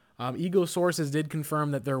about, Eagle sources did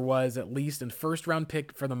confirm that there was at least a first-round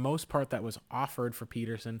pick for the most part that was offered for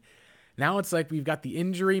Peterson. Now it's like we've got the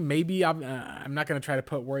injury. Maybe I'm not going to try to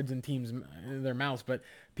put words in their mouths, but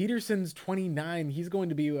Peterson's 29. He's going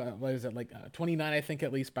to be, 29, I think,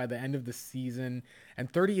 at least by the end of the season,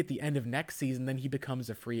 and 30 at the end of next season. Then he becomes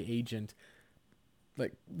a free agent.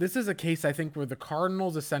 Like, this is a case, I think, where the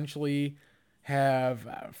Cardinals essentially have,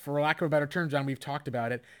 for lack of a better term, John, we've talked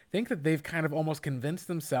about it, think that they've kind of almost convinced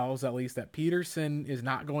themselves, at least, that Peterson is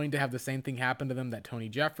not going to have the same thing happen to them that Tony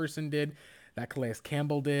Jefferson did, that Calais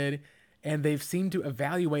Campbell did. And they've seemed to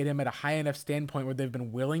evaluate him at a high enough standpoint where they've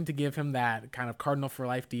been willing to give him that kind of Cardinal for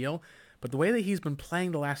life deal. But the way that he's been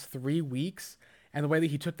playing the last 3 weeks and the way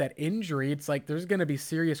that he took that injury, it's like there's going to be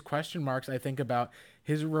serious question marks, I think, about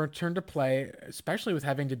his return to play, especially with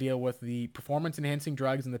having to deal with the performance-enhancing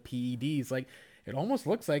drugs and the PEDs. Like, it almost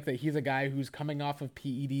looks like that he's a guy who's coming off of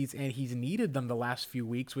PEDs and he's needed them the last few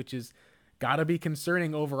weeks, which is got to be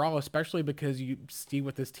concerning overall, especially because you see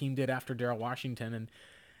what this team did after Darrell Washington.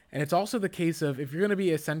 And it's also the case of, if you're going to be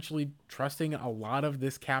essentially trusting a lot of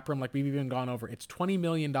this cap room, like we've even gone over, it's $20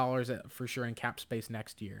 million for sure in cap space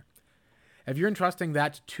next year. If you're entrusting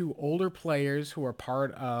that to 2 older players who are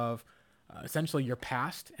part of essentially your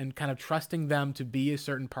past and kind of trusting them to be a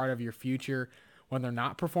certain part of your future when they're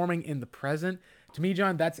not performing in the present, to me,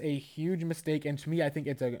 John, that's a huge mistake. And to me, I think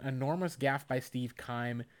it's an enormous gaffe by Steve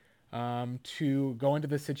Keim to go into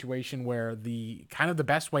this situation where the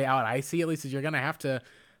best way out, I see at least, is you're going to have to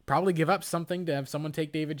probably give up something to have someone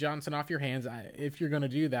take David Johnson off your hands if you're going to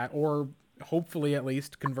do that, or hopefully at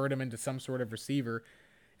least convert him into some sort of receiver.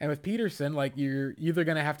 And with Peterson, like, you're either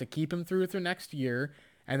going to have to keep him through next year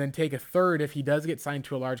and then take a third if he does get signed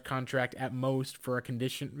to a large contract at most for a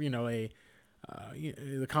condition,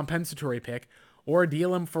 the compensatory pick, or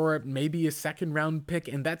deal him for maybe a second-round pick,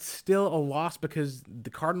 and that's still a loss because the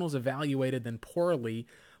Cardinals evaluated them poorly.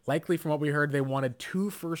 Likely, from what we heard, they wanted 2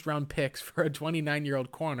 first-round picks for a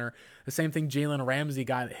 29-year-old corner. The same thing Jalen Ramsey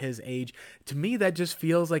got at his age. To me, that just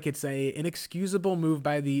feels like it's an inexcusable move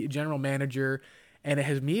by the general manager, and it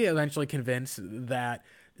has me eventually convinced that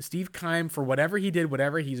Steve Keim, for whatever he did,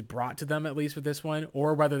 whatever he's brought to them, at least with this one,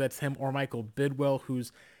 or whether that's him or Michael Bidwell,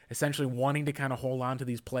 who's essentially wanting to kind of hold on to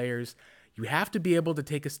these players, you have to be able to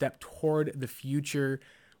take a step toward the future,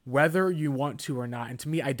 whether you want to or not. And to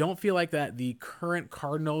me, I don't feel like that the current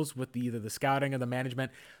Cardinals, with either the scouting or the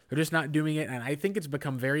management, they're just not doing it. And I think it's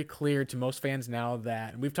become very clear to most fans now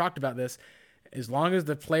that, and we've talked about this, as long as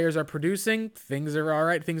the players are producing, things are all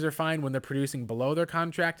right, things are fine. When they're producing below their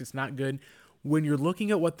contract, it's not good. when you're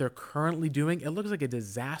looking at what they're currently doing, it looks like a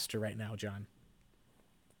disaster right now, John.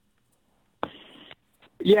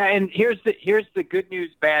 Yeah, and here's the good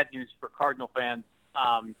news, bad news for Cardinal fans.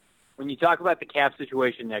 When you talk about the cap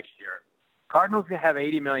situation next year, Cardinals can have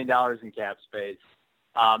 $80 million in cap space,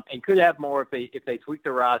 and could have more if they tweak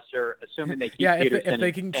the roster, assuming they keep Peterson. If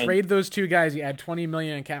they can trade those two guys, you add $20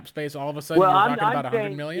 million in cap space. All of a sudden, Well, you're I'm talking about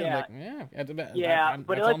saying, $100 million. Yeah,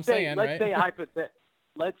 but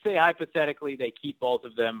let's say hypothetically they keep both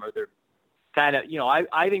of them, or they're kind of,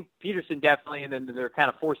 I think Peterson definitely, and then they're kind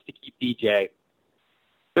of forced to keep DJ.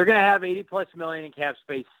 They're going to have $80+ million in cap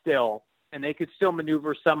space still, and they could still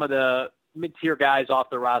maneuver some of the mid-tier guys off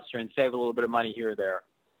the roster and save a little bit of money here or there.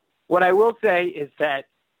 What I will say is that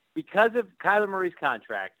because of Kyler Murray's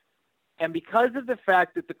contract, and because of the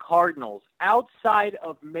fact that the Cardinals, outside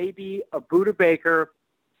of maybe a Budda Baker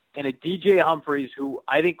and a DJ Humphries, who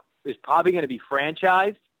I think is probably going to be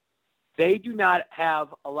franchised, they do not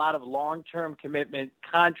have a lot of long-term commitment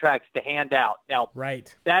contracts to hand out. Now,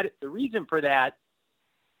 right. The reason for that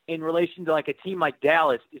in relation to like a team like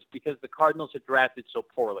Dallas is because the Cardinals have drafted so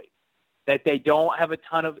poorly that they don't have a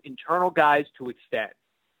ton of internal guys to extend.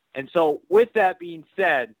 And so with that being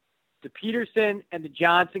said, the Peterson and the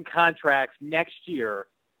Johnson contracts next year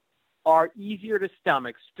are easier to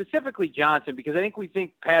stomach, specifically Johnson, because I think we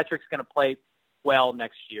think Patrick's going to play well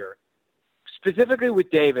next year. Specifically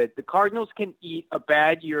with David, the Cardinals can eat a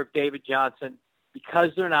bad year of David Johnson because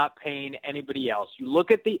they're not paying anybody else. You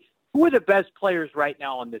look at who are the best players right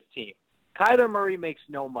now on this team? Kyler Murray makes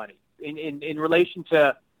no money in relation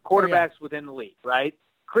to quarterbacks within the league, right?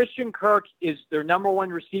 Christian Kirk is their number one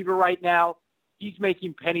receiver right now. He's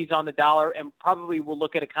making pennies on the dollar and probably will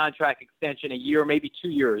look at a contract extension a year, maybe 2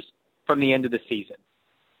 years from the end of the season.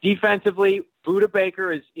 Defensively, Budda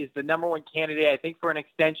Baker is the number one candidate, I think, for an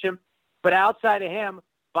extension. But outside of him,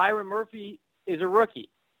 Byron Murphy is a rookie.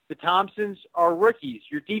 The Thompsons are rookies.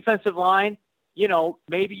 Your defensive line,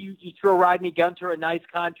 maybe you throw Rodney Gunter a nice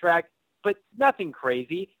contract, but nothing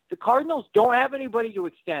crazy. The Cardinals don't have anybody to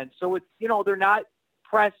extend, so it's they're not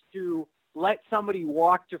pressed to let somebody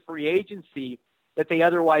walk to free agency that they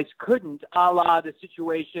otherwise couldn't, a la the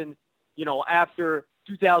situation, after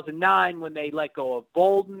 2009 when they let go of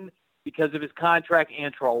Bolden because of his contract.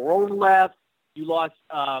 Antrell Rolle left. You lost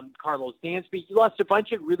Carlos Dansby. You lost a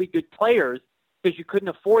bunch of really good players because you couldn't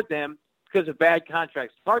afford them because of bad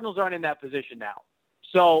contracts. Cardinals aren't in that position now.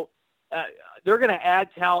 So they're going to add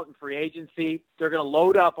talent in free agency. They're going to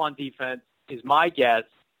load up on defense, is my guess.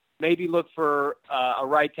 Maybe look for a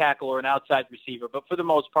right tackle or an outside receiver. But for the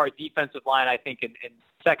most part, defensive line, I think, in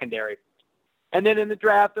secondary. And then in the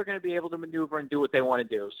draft, they're going to be able to maneuver and do what they want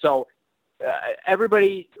to do. So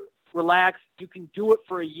everybody relax. You can do it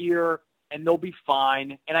for a year, and they'll be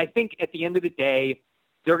fine. And I think at the end of the day,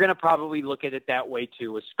 they're going to probably look at it that way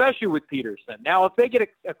too, especially with Peterson. Now, if they get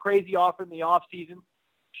a crazy offer in the offseason,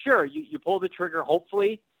 sure, you pull the trigger,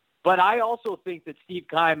 hopefully. But I also think that Steve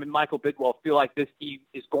Keim and Michael Bidwell feel like this team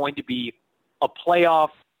is going to be a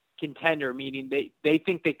playoff contender, meaning they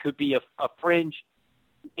think they could be a fringe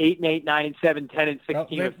 8-8, 9-7, 10-16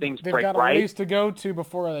 if things break right. They've got a ways to go to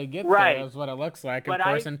before they get there, is what it looks like. But of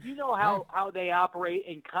course, how they operate,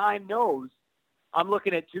 and Keim knows. I'm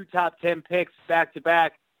looking at 2 top 10 picks back to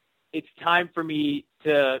back. It's time for me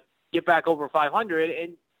to get back over 500,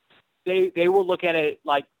 and they will look at it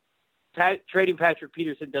like trading Patrick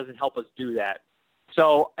Peterson doesn't help us do that.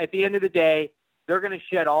 So at the end of the day, they're going to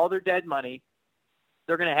shed all their dead money.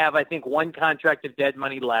 They're going to have, I think, one contract of dead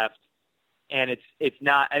money left, and it's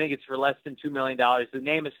not. I think it's for less than $2 million. The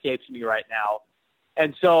name escapes me right now,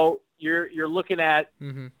 and so you're looking at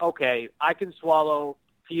okay, I can swallow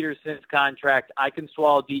Peterson's contract. I can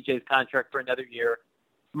swallow DJ's contract for another year.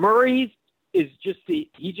 Murray's is just the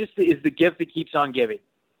gift that keeps on giving.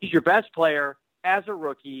 He's your best player as a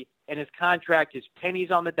rookie, and his contract is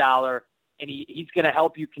pennies on the dollar, and he's going to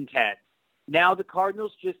help you contend. Now the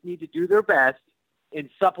Cardinals just need to do their best in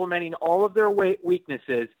supplementing all of their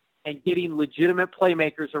weaknesses and getting legitimate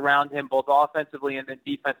playmakers around him, both offensively and then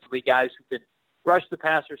defensively, guys who can rush the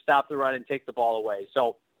passer, stop the run, and take the ball away.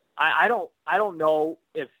 So I don't know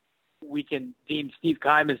if we can deem Steve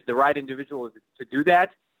Keim as the right individual to do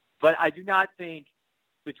that, but I do not think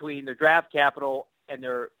between their draft capital and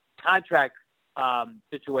their contract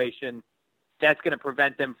situation, that's going to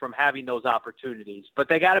prevent them from having those opportunities. But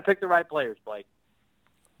they got to pick the right players, Blake.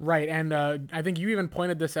 Right, and I think you even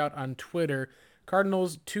pointed this out on Twitter.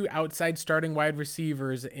 Cardinals, 2 outside starting wide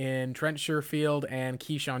receivers in Trent Sherfield and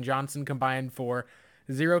Keyshawn Johnson combined for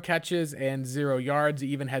 0 catches and 0 yards.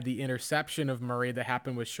 Even had the interception of Murray that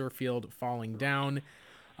happened with Sherfield falling down.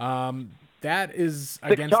 That is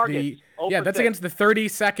 6 against targets, 0 that's for 6. against the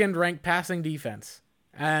 32nd ranked passing defense.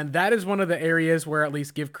 And that is one of the areas where at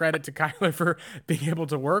least give credit to Kyler for being able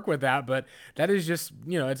to work with that. But that is just,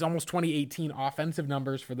 it's almost 2018 offensive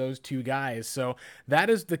numbers for those two guys. So that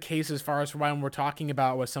is the case as far as when we're talking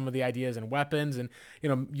about with some of the ideas and weapons. And,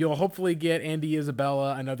 you'll hopefully get Andy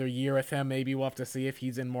Isabella another year with him. Maybe we'll have to see if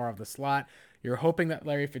he's in more of the slot. You're hoping that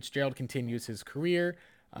Larry Fitzgerald continues his career.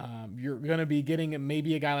 You're going to be getting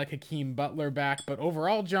maybe a guy like Hakeem Butler back, but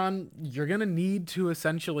overall, John, you're going to need to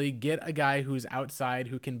essentially get a guy who's outside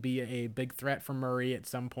who can be a big threat for Murray at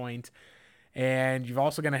some point. And you're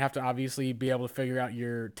also going to have to obviously be able to figure out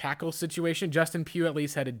your tackle situation. Justin Pugh at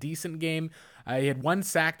least had a decent game. He had one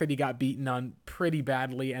sack that he got beaten on pretty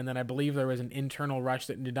badly, and then I believe there was an internal rush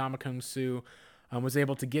that Ndamukong Suh was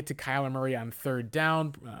able to get to Kyler Murray on third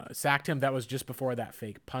down, sacked him. That was just before that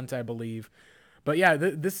fake punt, I believe. But yeah,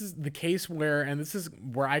 this is the case where, and this is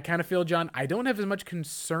where I kind of feel, John, I don't have as much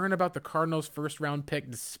concern about the Cardinals' first-round pick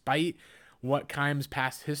despite what Keim's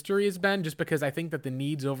past history has been, just because I think that the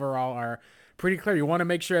needs overall are pretty clear. You want to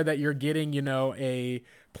make sure that you're getting, a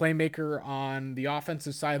playmaker on the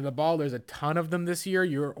offensive side of the ball. There's a ton of them this year.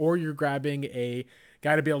 You're grabbing a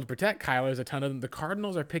guy to be able to protect Kyler. There's a ton of them. The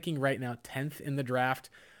Cardinals are picking right now 10th in the draft.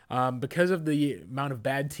 Because of the amount of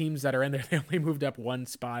bad teams that are in there, they only moved up one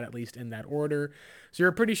spot, at least in that order. So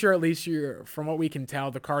you're pretty sure, at least from what we can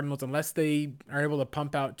tell, the Cardinals, unless they are able to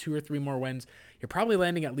pump out 2 or 3 more wins, you're probably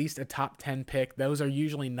landing at least a top 10 pick. Those are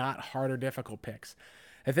usually not hard or difficult picks.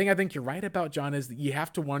 The thing I think you're right about, John, is that you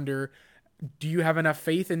have to wonder, do you have enough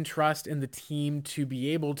faith and trust in the team to be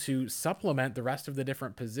able to supplement the rest of the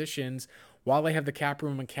different positions while they have the cap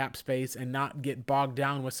room and cap space and not get bogged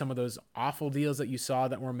down with some of those awful deals that you saw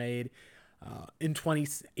that were made in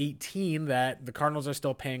 2018 that the Cardinals are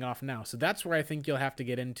still paying off now? So that's where I think you'll have to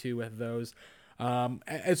get into with those.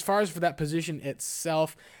 As far as for that position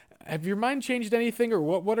itself, have your mind changed anything, or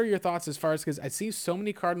what are your thoughts as far as, because I see so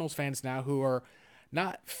many Cardinals fans now who are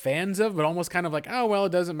not fans of, but almost kind of like, oh, well,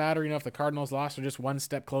 it doesn't matter, if the Cardinals lost, they're just one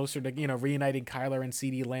step closer to, reuniting Kyler and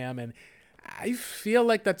CeeDee Lamb. And I feel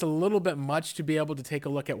like that's a little bit much to be able to take a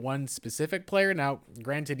look at one specific player. Now,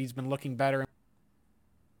 granted, he's been looking better.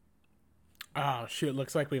 Oh, shoot,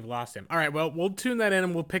 looks like we've lost him. All right, well, we'll tune that in,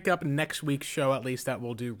 and we'll pick up next week's show, at least, that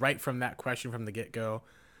we'll do right from that question from the get-go.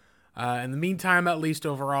 In the meantime, at least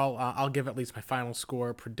overall, I'll give at least my final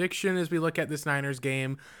score prediction as we look at this Niners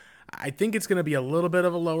game. I think it's going to be a little bit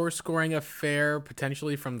of a lower scoring affair,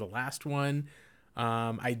 potentially from the last one.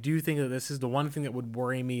 I do think that this is the one thing that would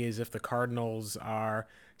worry me, is if the Cardinals are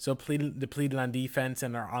so depleted on defense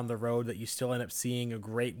and are on the road that you still end up seeing a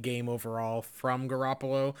great game overall from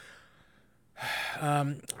Garoppolo.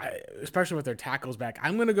 Especially with their tackles back.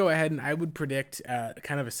 I'm going to go ahead and I would predict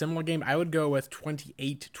kind of a similar game. I would go with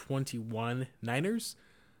 28-21 Niners.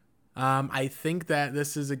 I think that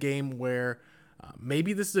this is a game where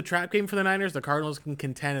maybe this is a trap game for the Niners. The Cardinals can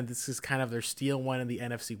contend, and this is kind of their steal one in the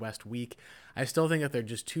NFC West week. I still think that they're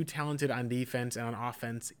just too talented on defense and on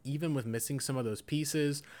offense, even with missing some of those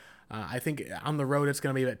pieces. I think on the road it's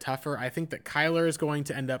going to be a bit tougher. I think that Kyler is going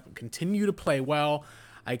to continue to play well.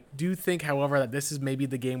 I do think, however, that this is maybe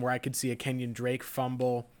the game where I could see a Kenyon Drake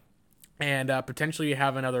fumble and potentially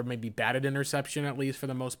have another maybe batted interception, at least for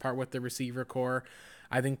the most part, with the receiver core.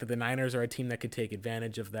 I think that the Niners are a team that could take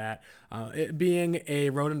advantage of that. It being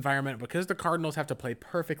a road environment, because the Cardinals have to play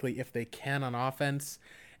perfectly if they can on offense,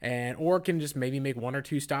 or can just maybe make 1 or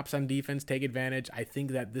 2 stops on defense, take advantage. I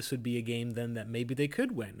think that this would be a game then that maybe they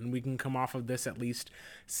could win, and we can come off of this at least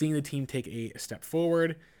seeing the team take a step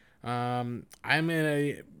forward. I'm in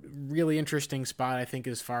a really interesting spot, I think,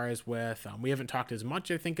 as far as with, we haven't talked as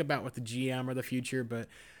much, I think, about with the GM or the future, but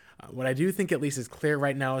what I do think at least is clear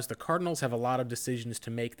right now is the Cardinals have a lot of decisions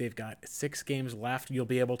to make. They've got 6 games left you'll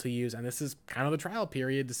be able to use, and this is kind of the trial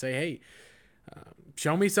period to say, hey,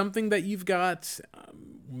 show me something that you've got.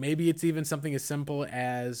 Maybe it's even something as simple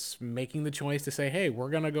as making the choice to say, hey,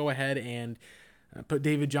 we're going to go ahead and put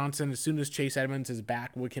David Johnson, as soon as Chase Edmonds is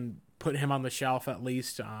back, we can put him on the shelf at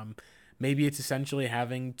least. Maybe it's essentially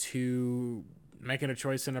having to making a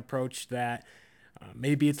choice and approach that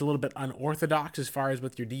maybe it's a little bit unorthodox as far as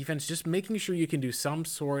with your defense, just making sure you can do some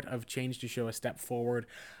sort of change to show a step forward,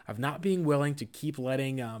 of not being willing to keep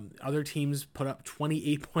letting other teams put up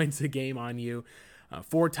 28 points a game on you,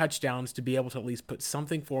 4 touchdowns, to be able to at least put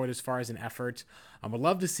something forward as far as an effort. I would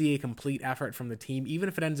love to see a complete effort from the team, even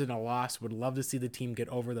if it ends in a loss. Would love to see the team get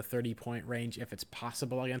over the 30-point range if it's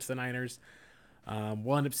possible against the Niners.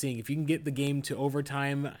 We'll end up seeing if you can get the game to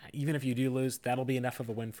overtime, even if you do lose, that'll be enough of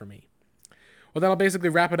a win for me. Well, that'll basically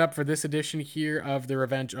wrap it up for this edition here of the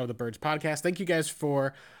Revenge of the Birds podcast. Thank you guys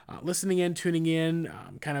for listening in, tuning in,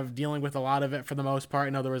 kind of dealing with a lot of it for the most part.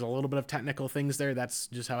 I know there was a little bit of technical things there. That's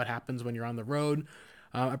just how it happens when you're on the road.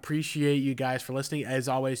 Appreciate you guys for listening. As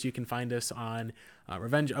always, you can find us on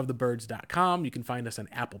revengeofthebirds.com. You can find us on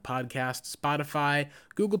Apple Podcasts, Spotify,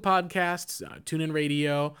 Google Podcasts, TuneIn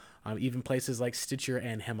Radio, even places like Stitcher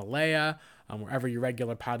and Himalaya, wherever your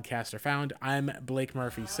regular podcasts are found. I'm Blake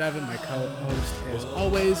Murphy7. My co-host, as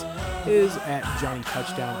always, is at Johnny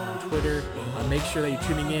Touchdown on Twitter. Make sure that you're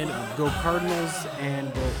tuning in. Go Cardinals,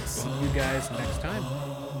 and we'll see you guys next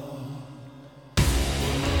time.